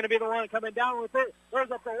 She's going to be the one coming down with it. Throws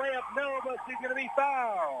up the layup. No, but she's going to be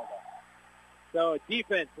fouled. So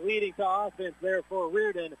defense leading to offense there for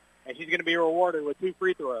Reardon, and she's going to be rewarded with 2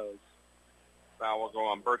 free throws. Foul will go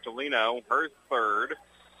on Bertolino, her third,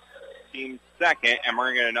 team second, and we're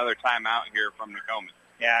going to get another timeout here from Nokomis.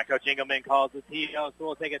 Yeah, Coach Engelman calls the TO, so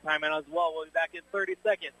we'll take a timeout as well. We'll be back in 30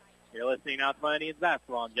 seconds. You're listening to Altamont Vs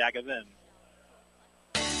Basketball on Jack FM.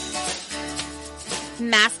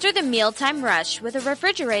 Master the mealtime rush with a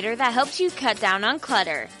refrigerator that helps you cut down on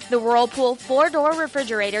clutter. The Whirlpool 4-door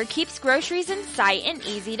refrigerator keeps groceries in sight and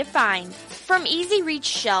easy to find. From easy-reach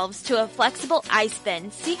shelves to a flexible ice bin,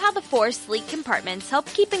 see how the 4 sleek compartments help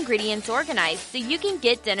keep ingredients organized so you can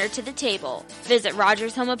get dinner to the table. Visit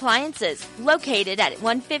Rogers Home Appliances, located at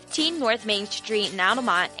 115 North Main Street in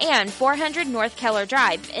Altamont and 400 North Keller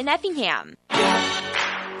Drive in Effingham.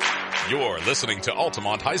 You're listening to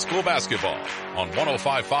Altamont High School Basketball on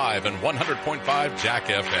 105.5 and 100.5 Jack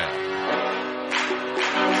FM.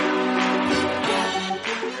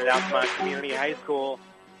 At Altamont Community High School,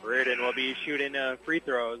 Reardon will be shooting free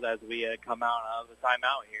throws as we come out of the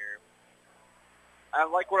timeout here. I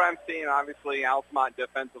like what I'm seeing. Obviously, Altamont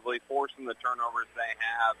defensively forcing the turnovers they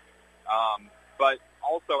have. But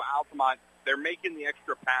also Altamont, they're making the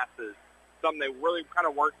extra passes, something they really kind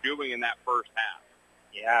of weren't doing in that first half.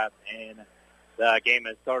 Yeah, and the game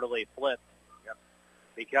has totally flipped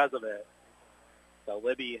because of it. So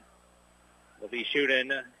Libby will be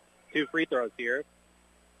shooting 2 free throws here.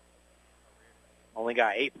 Only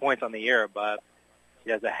got 8 points on the year, but she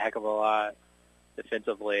does a heck of a lot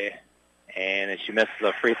defensively. And if she misses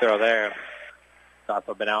a free throw there, she's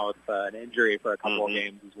also been out with an injury for a couple of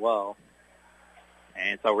games as well.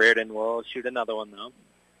 And so Reardon will shoot another one, though.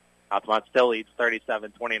 Altamont still leads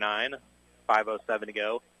 37-29. 5:07 to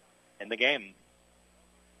go in the game.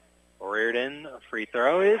 Reardon, free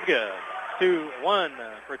throw is good. 1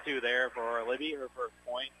 for 2 there for Libby, her first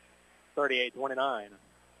point, 38-29.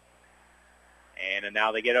 And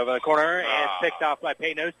now they get over the corner, and it's picked off by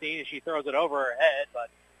Peyton Osteen. She throws it over her head, but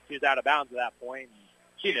she was out of bounds at that point.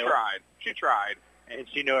 She tried. And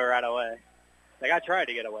she knew it right away. Like, I tried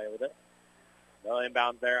to get away with it. They'll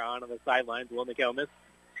inbound there onto the sidelines. Will Nokomis.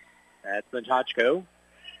 That's Machachko.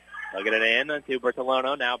 They'll get it in to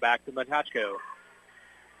Bertolono. Now back to Machachko.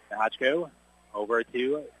 Machachko over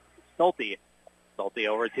to Stulte. Stulte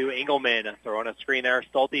over to Engelman. Throwing a screen there.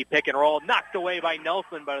 Stulte pick and roll. Knocked away by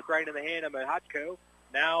Nelson, but it's right in the hand of Machachko.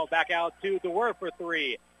 Now back out to DeWerf for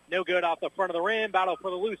 3. No good off the front of the rim. Battle for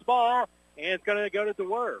the loose ball. And it's going to go to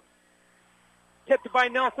DeWerf. Tipped by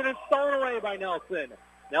Nelson and stolen away by Nelson.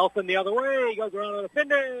 Nelson the other way. He goes around the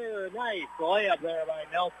defender. Nice layup there by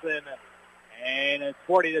Nelson. And it's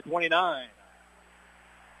 40-29.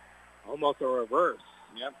 Almost a reverse.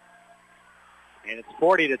 Yep. And it's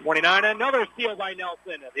 40-29. Another steal by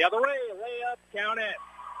Nelson. The other way. Layup. Count it.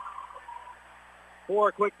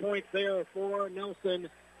 4 quick points there for Nelson.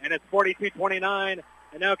 And it's 42-29.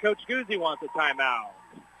 And now Coach Guzzi wants a timeout.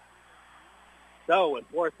 So with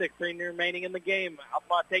 4:16 remaining in the game,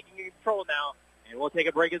 Altamont taking control now. And we'll take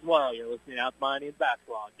a break as well. You're listening to Altamont Vs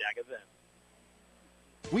Basketball on Jack FM.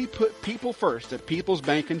 We put people first at People's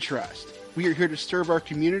Bank and Trust. We are here to serve our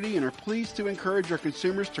community and are pleased to encourage our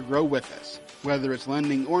consumers to grow with us. Whether it's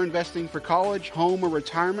lending or investing for college, home, or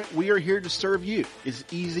retirement, we are here to serve you. It's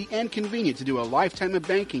easy and convenient to do a lifetime of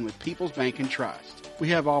banking with People's Bank and Trust. We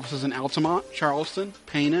have offices in Altamont, Charleston,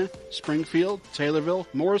 Pana, Springfield, Taylorville,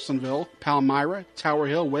 Morrisonville, Palmyra, Tower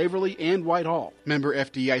Hill, Waverly, and Whitehall. Member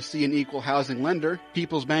FDIC and equal housing lender,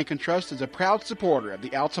 People's Bank and Trust is a proud supporter of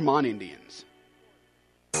the Altamont Indians.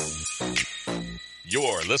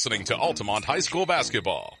 You're listening to Altamont High School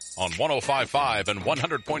Basketball on 105.5 and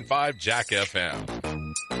 100.5 Jack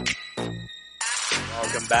FM.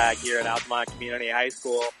 Welcome back here at Altamont Community High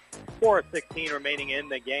School. 4:16 remaining in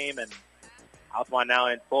the game, and Altamont now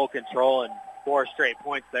in full control and 4 straight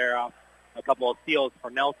points there off a couple of steals for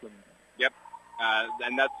Nelson. Yep,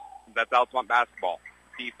 and that's Altamont basketball.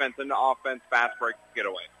 Defense into offense, fast break,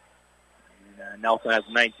 getaway. And, Nelson has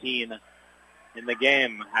 19 in the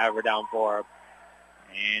game, however, down 4.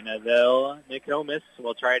 And Nokomis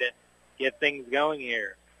will try to get things going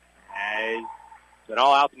here. As been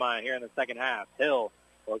all Altamont here in the second half. Hill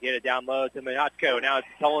will get it down low to Minachko. Now it's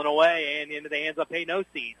stolen away and into the hands of Payne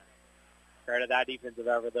Osteen. Credit that defensive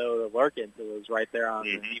effort, though, to Lurkins, who was right there on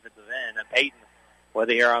the defensive end. And Peyton with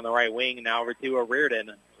it here on the right wing. Now over to a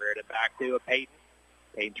Reardon. Reardon back to a Peyton.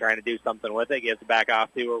 Peyton trying to do something with it. Gives it back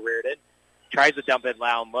off to a Reardon. Tries to dump it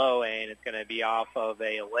down low, and it's going to be off of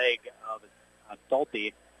a leg of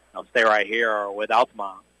Stolte. I'll stay right here with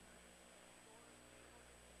Altamont.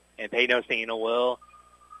 And Peyton Osteen will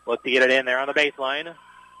look to get it in there on the baseline.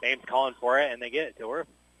 Bame's calling for it, and they get it to her.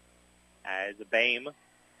 As Bame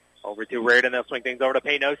over to Reardon. They'll swing things over to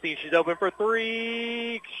Peyton Osteen. She's open for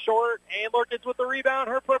three. Short, and Lurkins with the rebound.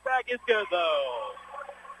 Her putback is good, though.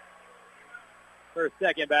 Her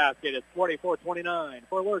second basket is 44-29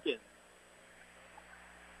 for Lurkins.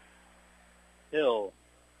 Hill,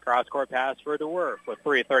 cross-court pass for DeWerf with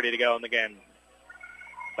 3:30 to go in the game.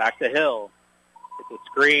 Back to Hill. It's a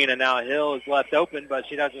screen, and now Hill is left open, but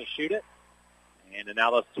she doesn't shoot it. And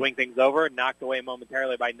now they'll swing things over. Knocked away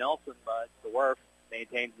momentarily by Nelson, but DeWerf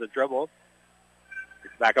maintains the dribble.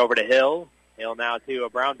 It's back over to Hill. Hill now to a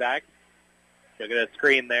Brownback. She'll get a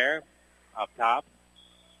screen there up top.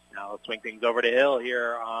 Now they'll swing things over to Hill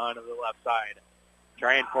here on the left side.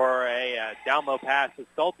 Trying for a down-low pass to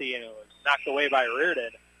Stolte, and it was knocked away by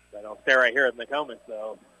Reardon. But I'll stay right here at Nokomis,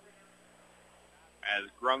 though. As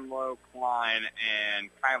Grunlow, Klein, and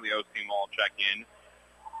Kylie Osteen will check in.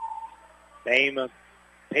 Payne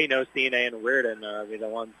Osteen and Reardon will be the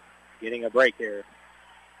ones getting a break here.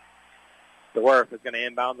 DeWerf is going to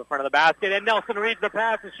inbound the front of the basket, and Nelson reads the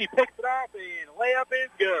pass, and she picks it up, and layup is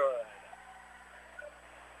good.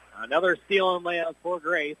 Another steal and layup for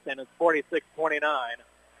Grace, and it's 46-29.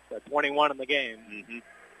 So 21 in the game.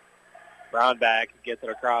 Brownback gets it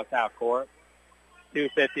across half court.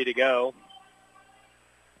 2:50 to go.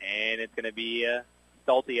 And it's going to be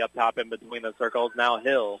Stolte up top in between the circles. Now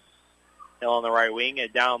Hill. Hill on the right wing,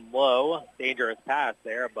 and down low. Dangerous pass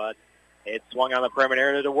there, but it's swung on the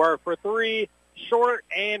perimeter to DeWerf for three. Short,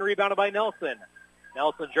 and rebounded by Nelson.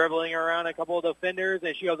 Nelson dribbling around a couple of defenders,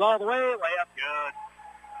 and she goes all the way. Layup good.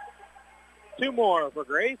 Two more for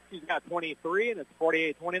Grace. She's got 23, and it's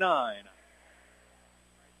 48-29.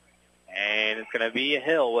 And it's going to be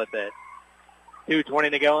Hill with it.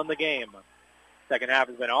 2:20 to go in the game. Second half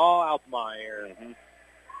has been all Altamont here.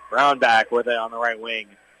 Brownback with it on the right wing.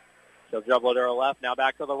 She'll dribble to her left, now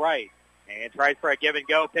back to the right. And tries for a give and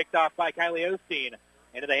go, picked off by Kylie Osteen.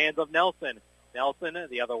 Into the hands of Nelson. Nelson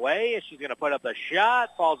the other way. She's going to put up the shot.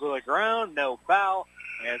 Falls to the ground. No foul.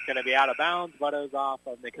 And it's going to be out of bounds, but it was off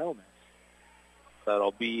of Nokomis. So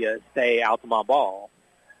it'll be stay Altamont ball.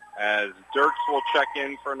 As Dirks will check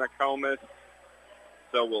in for Nokomis.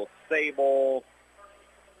 So will Sable,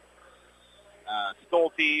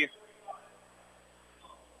 Stolte,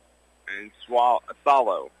 and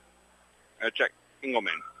Salo. Check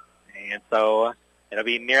Engelman. And so it'll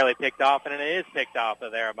be nearly picked off, and it is picked off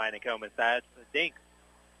of there by Nokomis. That's Dinks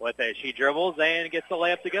with it. She dribbles and gets the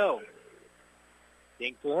layup to go.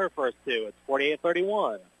 Dinks with her first two. It's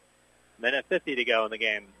 48-31. Minute 50 to go in the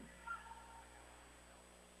game.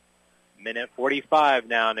 Minute 45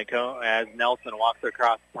 now as Nelson walks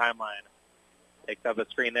across the timeline. Picks up a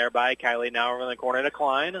screen there by Kylie. Now over in the corner to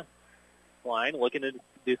Klein. Klein looking to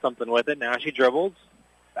do something with it. Now she dribbles.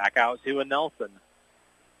 Back out to a Nelson.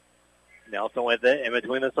 Nelson with it in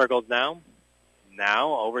between the circles now.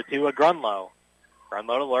 Now over to a Grunlow.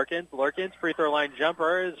 Grunlow to Lurkins. Lurkins, free throw line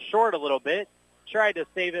jumper is short a little bit. Tried to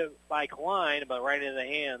save it by Klein, but right into the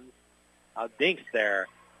hands of Dinks there.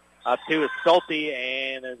 Up to Stolte,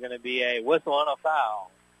 and there's going to be a whistle and a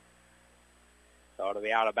foul. So it'll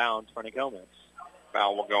be out of bounds for Nokomis.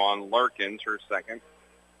 Foul will go on Lurkins, her second.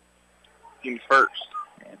 Team's first.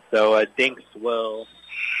 And so Dinks will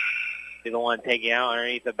be the one taking out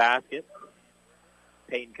underneath the basket.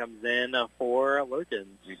 Peyton comes in for Lurkins.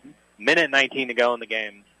 Minute 19 to go in the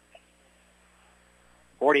game.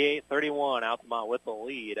 48-31, Altamont with the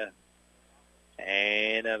lead.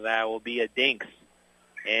 And that will be a Dinks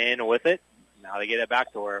in with it. Now they get it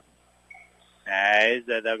back to her. As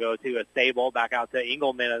they'll go to a Stable, back out to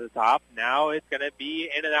Engelman at the top. Now it's going to be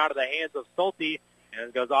in and out of the hands of Stolte, and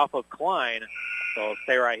it goes off of Klein. So it'll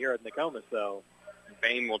stay right here at Nokomis, though.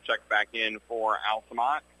 Bain will check back in for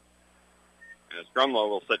Altamont. As Grunlow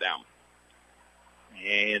will sit down.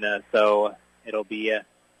 And so it'll be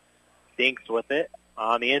Dinks with it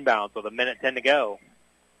on the inbound with a minute 10 to go.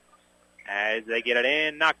 As they get it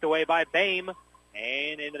in, knocked away by Bame.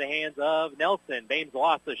 And into the hands of Nelson. Bame's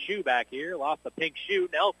lost the shoe back here. Lost the pink shoe.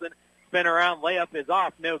 Nelson, spin around, layup is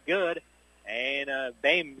off. No good. And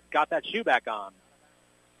Bame got that shoe back on.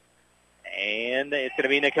 And it's going to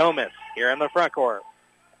be Nokomis here in the front court.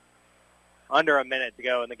 Under a minute to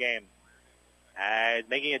go in the game.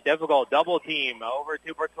 Making it difficult. Double team over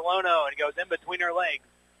to Bertolono, and it goes in between her legs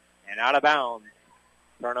and out of bounds.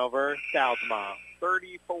 Turnover to Altamont.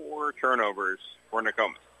 34 turnovers for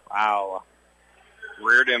Nokomis. Wow.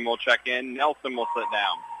 Reardon will check in. Nelson will sit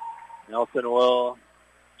down. Nelson will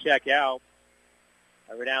check out.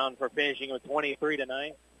 We're down for finishing with 23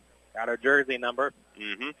 tonight. Got her jersey number.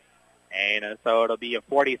 Mm-hmm. And so it'll be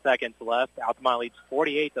 40 seconds left. Altamont leads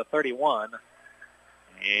 48-31.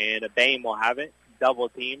 And Bame will have it, double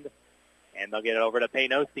teamed. And they'll get it over to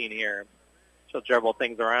Payne Osteen here. She'll dribble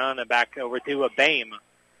things around and back over to Bame.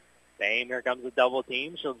 Bame, here comes the double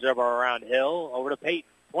team. She'll dribble around Hill over to Payton.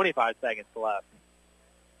 25 seconds left.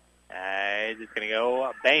 It's going to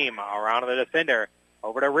go Bame around to the defender.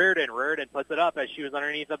 Over to Reardon. Reardon puts it up as she was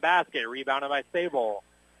underneath the basket. Rebounded by Sable.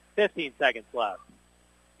 15 seconds left.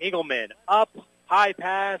 Engelman up, high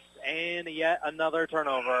pass, and yet another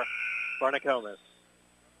turnover for Nokomis.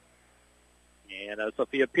 And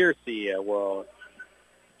Sophia Piercy will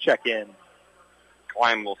check in.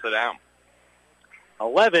 Klein will sit down.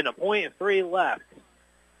 11.3 left.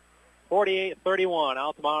 48-31.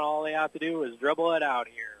 Altamont, all they have to do is dribble it out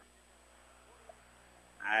here.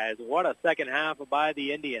 As what a second half by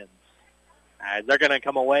the Indians. As they're going to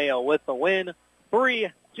come away with the win.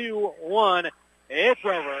 3-2-1. It's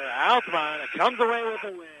over. Altamont comes away with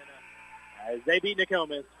the win. As they beat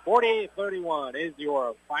Nokomis. 48-31 is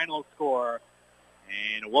your final score.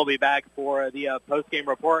 And we'll be back for the post-game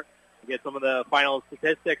report to get some of the final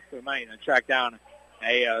statistics. We might track down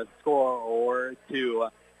a score or two.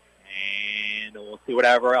 And we'll see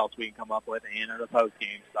whatever else we can come up with in the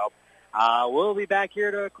post-game. So we'll be back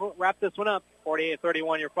here to wrap this one up.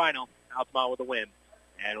 48-31 your final. Altamont with a win.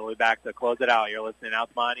 And we'll be back to close it out. You're listening to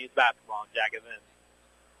Altamont East Basketball on Jack FM.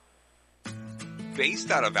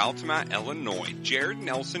 Based out of Altamont, Illinois, Jared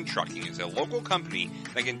Nelson Trucking is a local company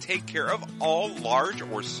that can take care of all large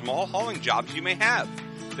or small hauling jobs you may have.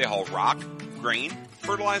 They haul rock, grain,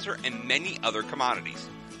 fertilizer, and many other commodities.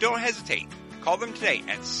 Don't hesitate. Call them today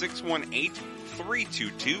at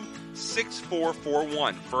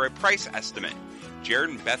 618-322-6441 for a price estimate. Jared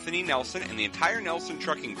and Bethany Nelson and the entire Nelson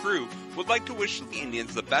Trucking crew would like to wish the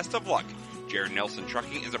Indians the best of luck. Jared Nelson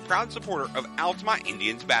Trucking is a proud supporter of Altamont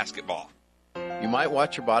Indians basketball. You might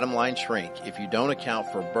watch your bottom line shrink if you don't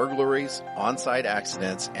account for burglaries, on-site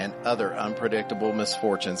accidents, and other unpredictable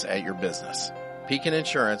misfortunes at your business. Pekin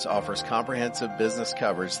Insurance offers comprehensive business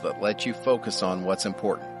coverage that lets you focus on what's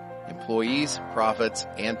important: employees, profits,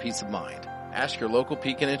 and peace of mind. Ask your local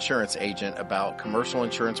Pekin Insurance agent about commercial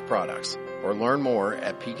insurance products or learn more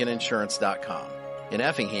at PekinInsurance.com. In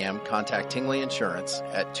Effingham, contact Tingley Insurance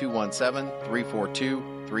at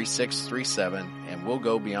 217-342-3637 and we'll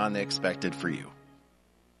go beyond the expected for you.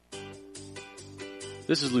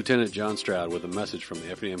 This is Lieutenant John Stroud with a message from the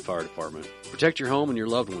Effingham Fire Department. Protect your home and your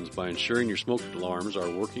loved ones by ensuring your smoke alarms are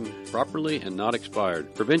working properly and not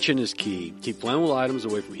expired. Prevention is key. Keep flammable items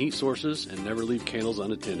away from heat sources and never leave candles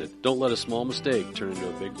unattended. Don't let a small mistake turn into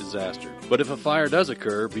a big disaster. But if a fire does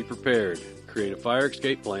occur, be prepared. Create a fire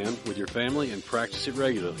escape plan with your family and practice it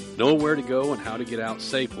regularly. Know where to go and how to get out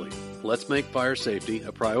safely. Let's make fire safety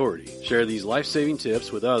a priority. Share these life-saving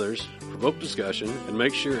tips with others, provoke discussion, and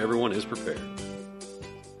make sure everyone is prepared.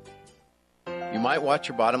 You might watch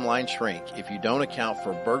your bottom line shrink if you don't account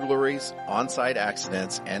for burglaries, on-site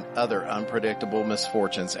accidents, and other unpredictable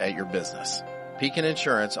misfortunes at your business. Pekin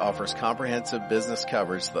Insurance offers comprehensive business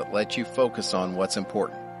coverage that lets you focus on what's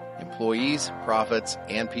important: employees, profits,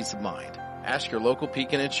 and peace of mind. Ask your local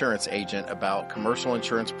Pekin Insurance agent about commercial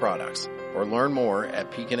insurance products or learn more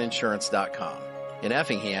at PekinInsurance.com. In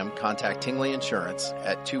Effingham, contact Tingley Insurance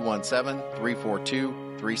at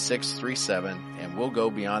 217-342-3637 and we'll go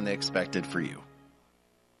beyond the expected for you.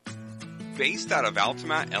 Based out of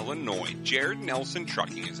Altamont, Illinois, Jared Nelson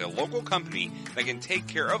Trucking is a local company that can take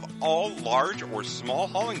care of all large or small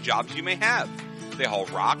hauling jobs you may have. They haul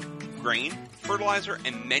rock, grain, fertilizer,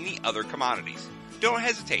 and many other commodities. Don't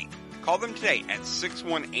hesitate. Call them today at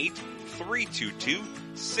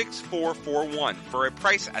 618-322-6441 for a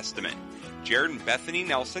price estimate. Jared and Bethany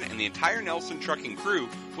Nelson and the entire Nelson Trucking crew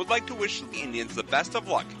would like to wish the Indians the best of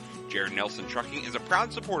luck. Jared Nelson Trucking is a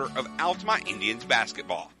proud supporter of Altamont Indians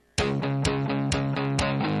basketball.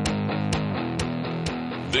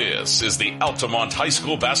 This is the Altamont High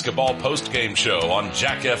School basketball post-game show on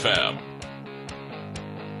Jack FM.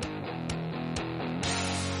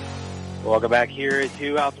 Welcome back here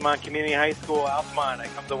to Altamont Community High School. Altamont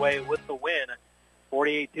comes away with the win.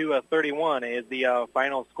 48-31 is the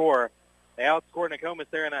final score. They outscored Nokomis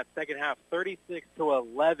there in that second half,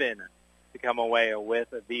 36-11. to come away with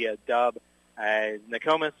the dub. As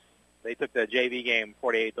Nokomis, they took the JV game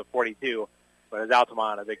 48-42, but as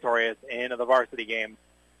Altamont victorious in the varsity game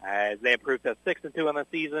as they improved to 6-2 on the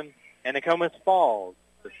season, and Nokomis falls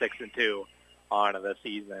to 6-2 on the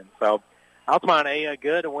season. So Altamont a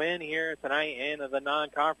good win here tonight in the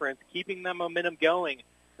non-conference, keeping the momentum going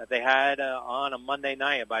that they had on a Monday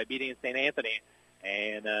night by beating St. Anthony.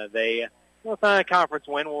 And it's not a conference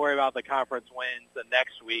win. We'll worry about the conference wins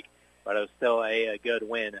next week, but it was still a good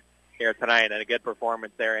win here tonight and a good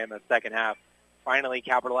performance there in the second half, finally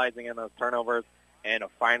capitalizing on those turnovers and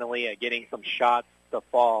finally getting some shots to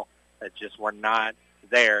fall that just were not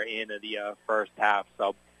there in the first half.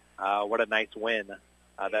 So what a nice win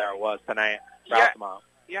there was tonight for Altamont.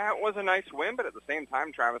 Yeah, it was a nice win, but at the same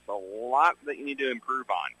time, Travis, a lot that you need to improve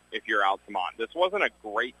on if you're Altamont. This wasn't a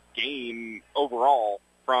great game overall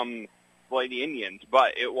from the Lady Indians,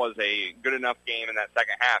 but it was a good enough game in that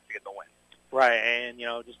second half to get the win. Right, and,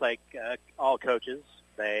 just like all coaches,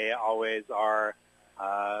 they always are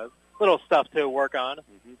little stuff to work on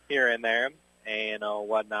here and there and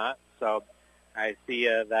whatnot. So I see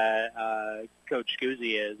that Coach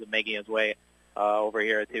Guzzi is making his way over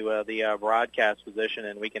here to the broadcast position,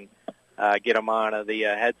 and we can get him on the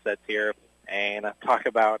headsets here and talk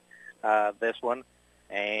about this one.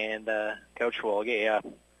 And Coach will get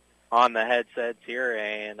you on the headsets here.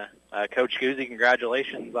 And Coach Guzzi,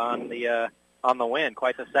 congratulations on the win.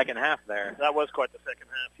 Quite the second half there. That was quite the second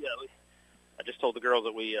half. Yeah, I just told the girls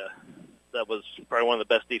that that was probably one of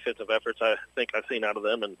the best defensive efforts I think I've seen out of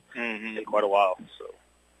them in quite a while. So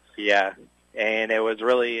yeah. And it was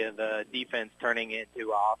really the defense turning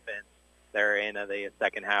into offense there in the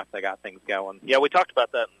second half that got things going. Yeah, we talked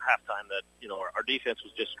about that in halftime, that, our defense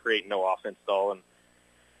was just creating no offense at all.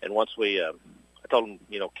 And once I told them,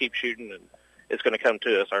 keep shooting, and it's going to come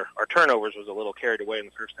to us. Our turnovers was a little carried away in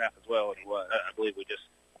the first half as well. And I believe we just,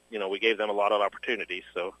 we gave them a lot of opportunities.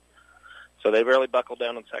 So they really buckled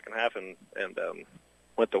down in the second half and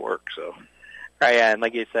went to work, so. Right, yeah, and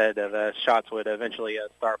like you said, the shots would eventually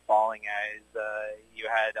start falling as you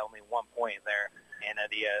had only 1 point there in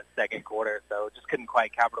the second quarter, so just couldn't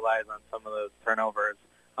quite capitalize on some of those turnovers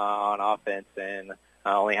on offense and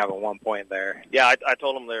only having 1 point there. Yeah, I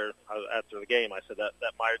told them there after the game, I said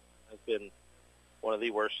that might have been one of the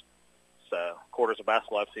worst quarters of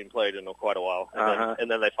basketball I've seen played in quite a while. And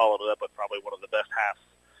then they followed it up with probably one of the best halves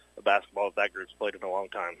of basketball that group's played in a long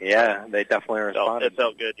time. Yeah, they definitely responded. It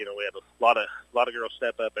felt good. We had a lot of girls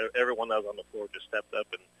step up. Everyone that was on the floor just stepped up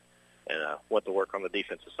and went to work on the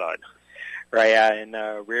defensive side. Right, yeah,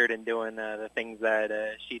 and Reardon doing the things that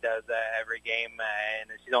she does every game, and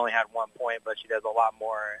she's only had 1 point, but she does a lot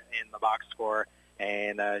more in the box score,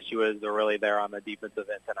 and she was really there on the defensive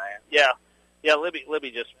end tonight. Yeah, Libby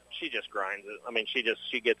she just grinds it. I mean, she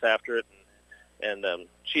gets after it, and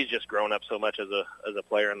she's just grown up so much as a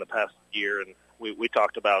player in the past year, and we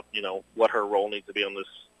talked about what her role needs to be on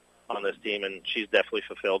this team, and she's definitely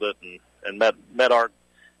fulfilled it and met our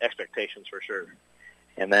expectations for sure.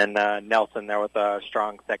 And then Nelson there with a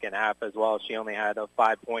strong second half as well. She only had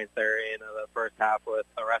 5 points there in the first half, with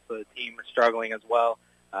the rest of the team struggling as well,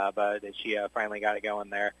 but she finally got it going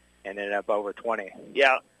there and ended up over 20.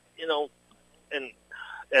 Yeah,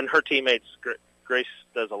 and her teammates, Grace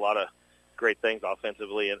does a lot of great things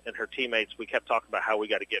offensively, and her teammates, we kept talking about how we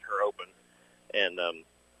got to get her open, and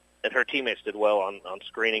her teammates did well on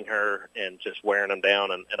screening her and just wearing them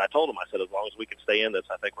down, and I told them, I said, as long as we can stay in this,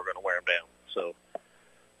 I think we're going to wear them down.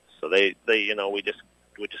 So they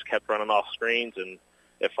we just kept running off screens, and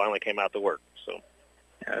it finally came out to work. So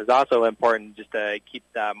it was also important just to keep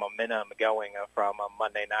that momentum going from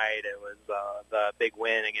Monday night. It was the big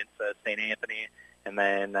win against St. Anthony, and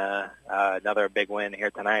then another big win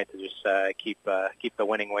here tonight to just keep the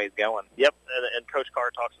winning ways going. Yep, and Coach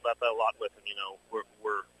Carr talks about that a lot with him.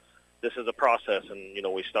 We're this is a process,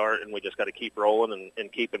 and we start, and we just got to keep rolling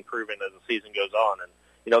and keep improving as the season goes on. And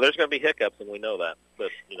there's going to be hiccups, and we know that, but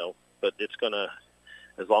it's going to,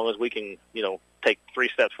 as long as we can take 3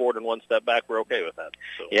 steps forward and 1 step back, we're okay with that.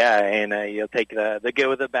 So. Yeah, and you'll take the good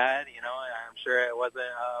with the bad. I'm sure it wasn't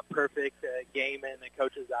a perfect game in the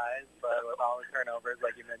coach's eyes, but with all the turnovers,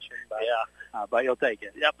 like you mentioned. But, but you'll take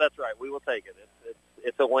it. Yep, that's right. We will take it.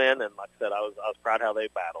 It's a win, and like I said, I was proud how they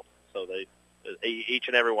battled. So each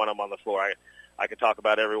and every one of them on the floor. I could talk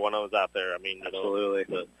about every one of them out there. I mean, absolutely.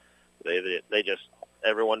 They just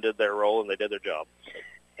everyone did their role and they did their job.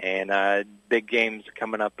 And big games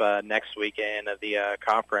coming up next weekend of the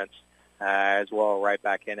conference as well, right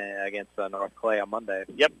back in it against North Clay on Monday.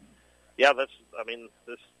 Yep. Yeah,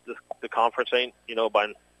 the conference ain't,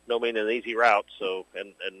 by no means an easy route. So,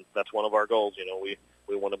 and that's one of our goals. We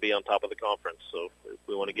want to be on top of the conference. So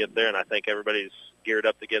we want to get there, and I think everybody's geared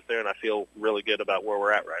up to get there, and I feel really good about where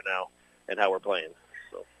we're at right now and how we're playing.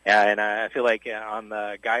 So. Yeah, and I feel like on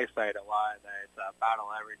the guys' side a lot that it's a battle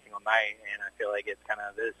every single night, and I feel like it's kind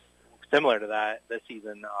of similar to that this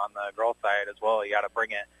season on the girls' side as well. You got to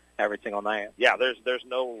bring it every single night. Yeah, there's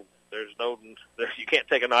no you can't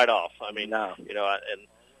take a night off. I mean, no. You know, and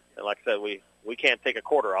like I said, we can't take a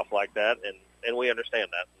quarter off like that, and we understand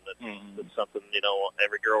that. And it's something, you know,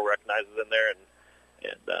 every girl recognizes in there, and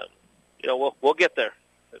you know, we'll get there.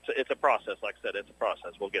 It's a process. Like I said, it's a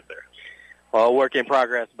process. We'll get there. Well, work in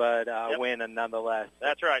progress, but win nonetheless.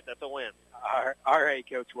 That's right. That's a win. All right,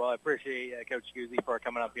 Coach. Well, I appreciate Coach Guzzi for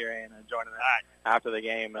coming up here and joining us after the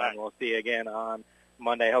game. And we'll see you again on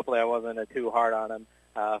Monday. Hopefully I wasn't too hard on him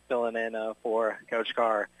filling in for Coach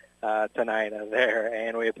Carr tonight there.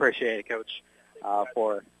 And we appreciate it, Coach,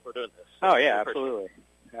 for doing this. Oh, yeah, absolutely.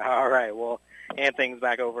 All right. Well, hand things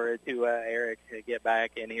back over to Eric to get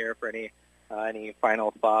back in here for any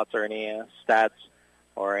final thoughts or any stats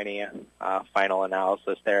or any final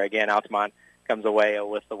analysis there. Again, Altamont comes away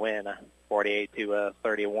with the win,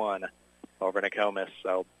 48-31 over Nokomis.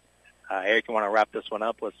 So, Eric, you want to wrap this one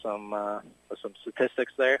up with some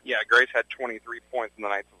statistics there? Yeah, Grace had 23 points in the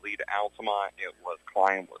night to lead Altamont. It was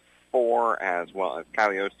Klein with 4, as well as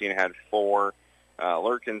Kylie Osteen had 4.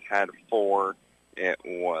 Lurkins had 4. It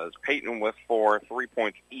was Peyton with 4, 3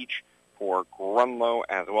 points each for Grunlow,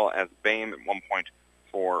 as well as Bame at 1 point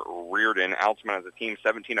for Reardon. Altamont as a team,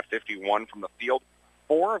 17 of 51 from the field,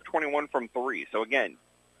 4 of 21 from 3. So again,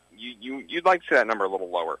 you'd like to see that number a little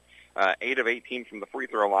lower. 8 of 18 from the free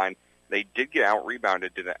throw line. They did get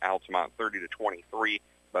out-rebounded to the Altamont 30-23,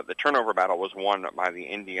 but the turnover battle was won by the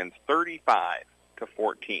Indians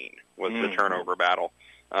 35-14 was the turnover battle.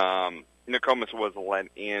 Nokomis was led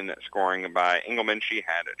in scoring by Engelman. She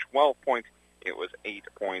had 12 points. It was 8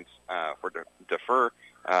 points for Defer,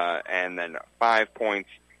 and then 5 points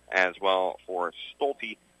as well for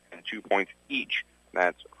Stolte, and 2 points each.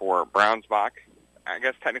 That's for Brownsbach. I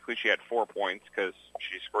guess technically she had 4 points because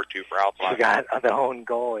she scored 2 for Altamont. She got the own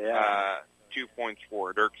goal, yeah. 2 points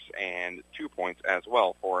for Dirks and 2 points as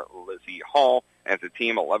well for Lizzie Hall. As a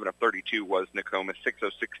team, 11 of 32 was Nokomis, 6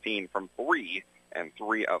 of 16 from 3, and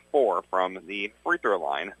 3 of 4 from the free throw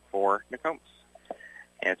line for Nokomis.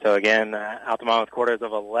 And so again, Altamont with quarters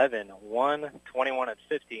of 11, 1, 21 and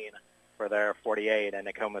 15 for their 48, and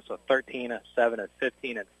Nokomis with 13, 7 and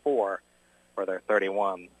 15 and 4 for their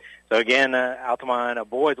 31. So again, Altamont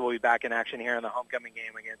boys will be back in action here in the homecoming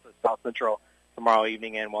game against South Central tomorrow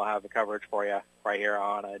evening, and we'll have the coverage for you right here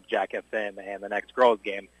on Jack FM. And the next girls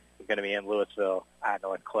game is going to be in Louisville at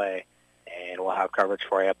North Clay, and we'll have coverage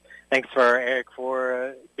for you. Thanks for Eric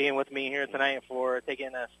for being with me here tonight, for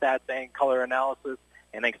taking stats and color analysis.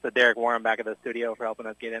 And thanks to Derek Warren back at the studio for helping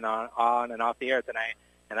us get in on and off the air tonight.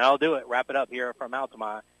 And that'll do it. Wrap it up here from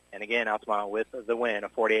Altamont. And again, Altamont with the win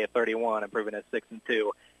of 48-31, improving at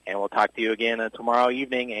 6-2. And we'll talk to you again tomorrow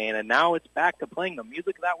evening. And now it's back to playing the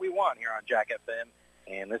music that we want here on Jack FM.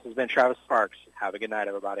 And this has been Travis Sparks. Have a good night,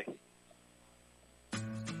 everybody.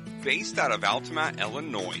 Based out of Altamont,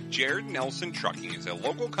 Illinois, Jared Nelson Trucking is a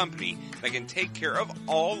local company that can take care of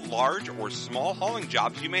all large or small hauling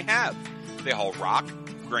jobs you may have. They haul rock,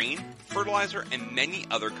 grain, fertilizer, and many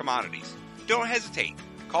other commodities. Don't hesitate.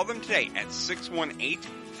 Call them today at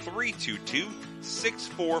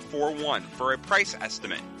 618-322-6441 for a price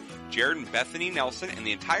estimate. Jared and Bethany Nelson and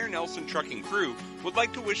the entire Nelson Trucking crew would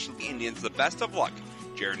like to wish the Indians the best of luck.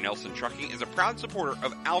 Jared Nelson Trucking is a proud supporter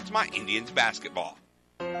of Altamont Indians basketball.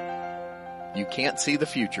 You can't see the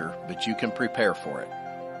future, but you can prepare for it.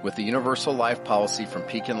 With the Universal Life Policy from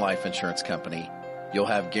Pekin Life Insurance Company, you'll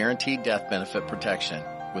have guaranteed death benefit protection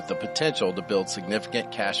with the potential to build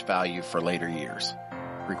significant cash value for later years.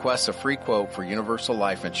 Request a free quote for Universal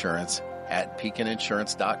Life Insurance at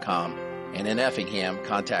PekinInsurance.com, and in Effingham,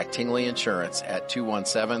 contact Tingley Insurance at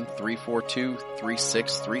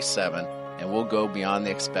 217-342-3637, and we'll go beyond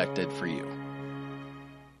the expected for you.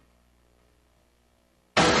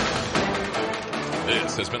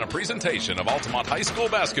 This has been a presentation of Altamont High School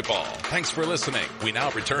basketball. Thanks for listening. We now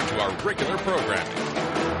return to our regular programming.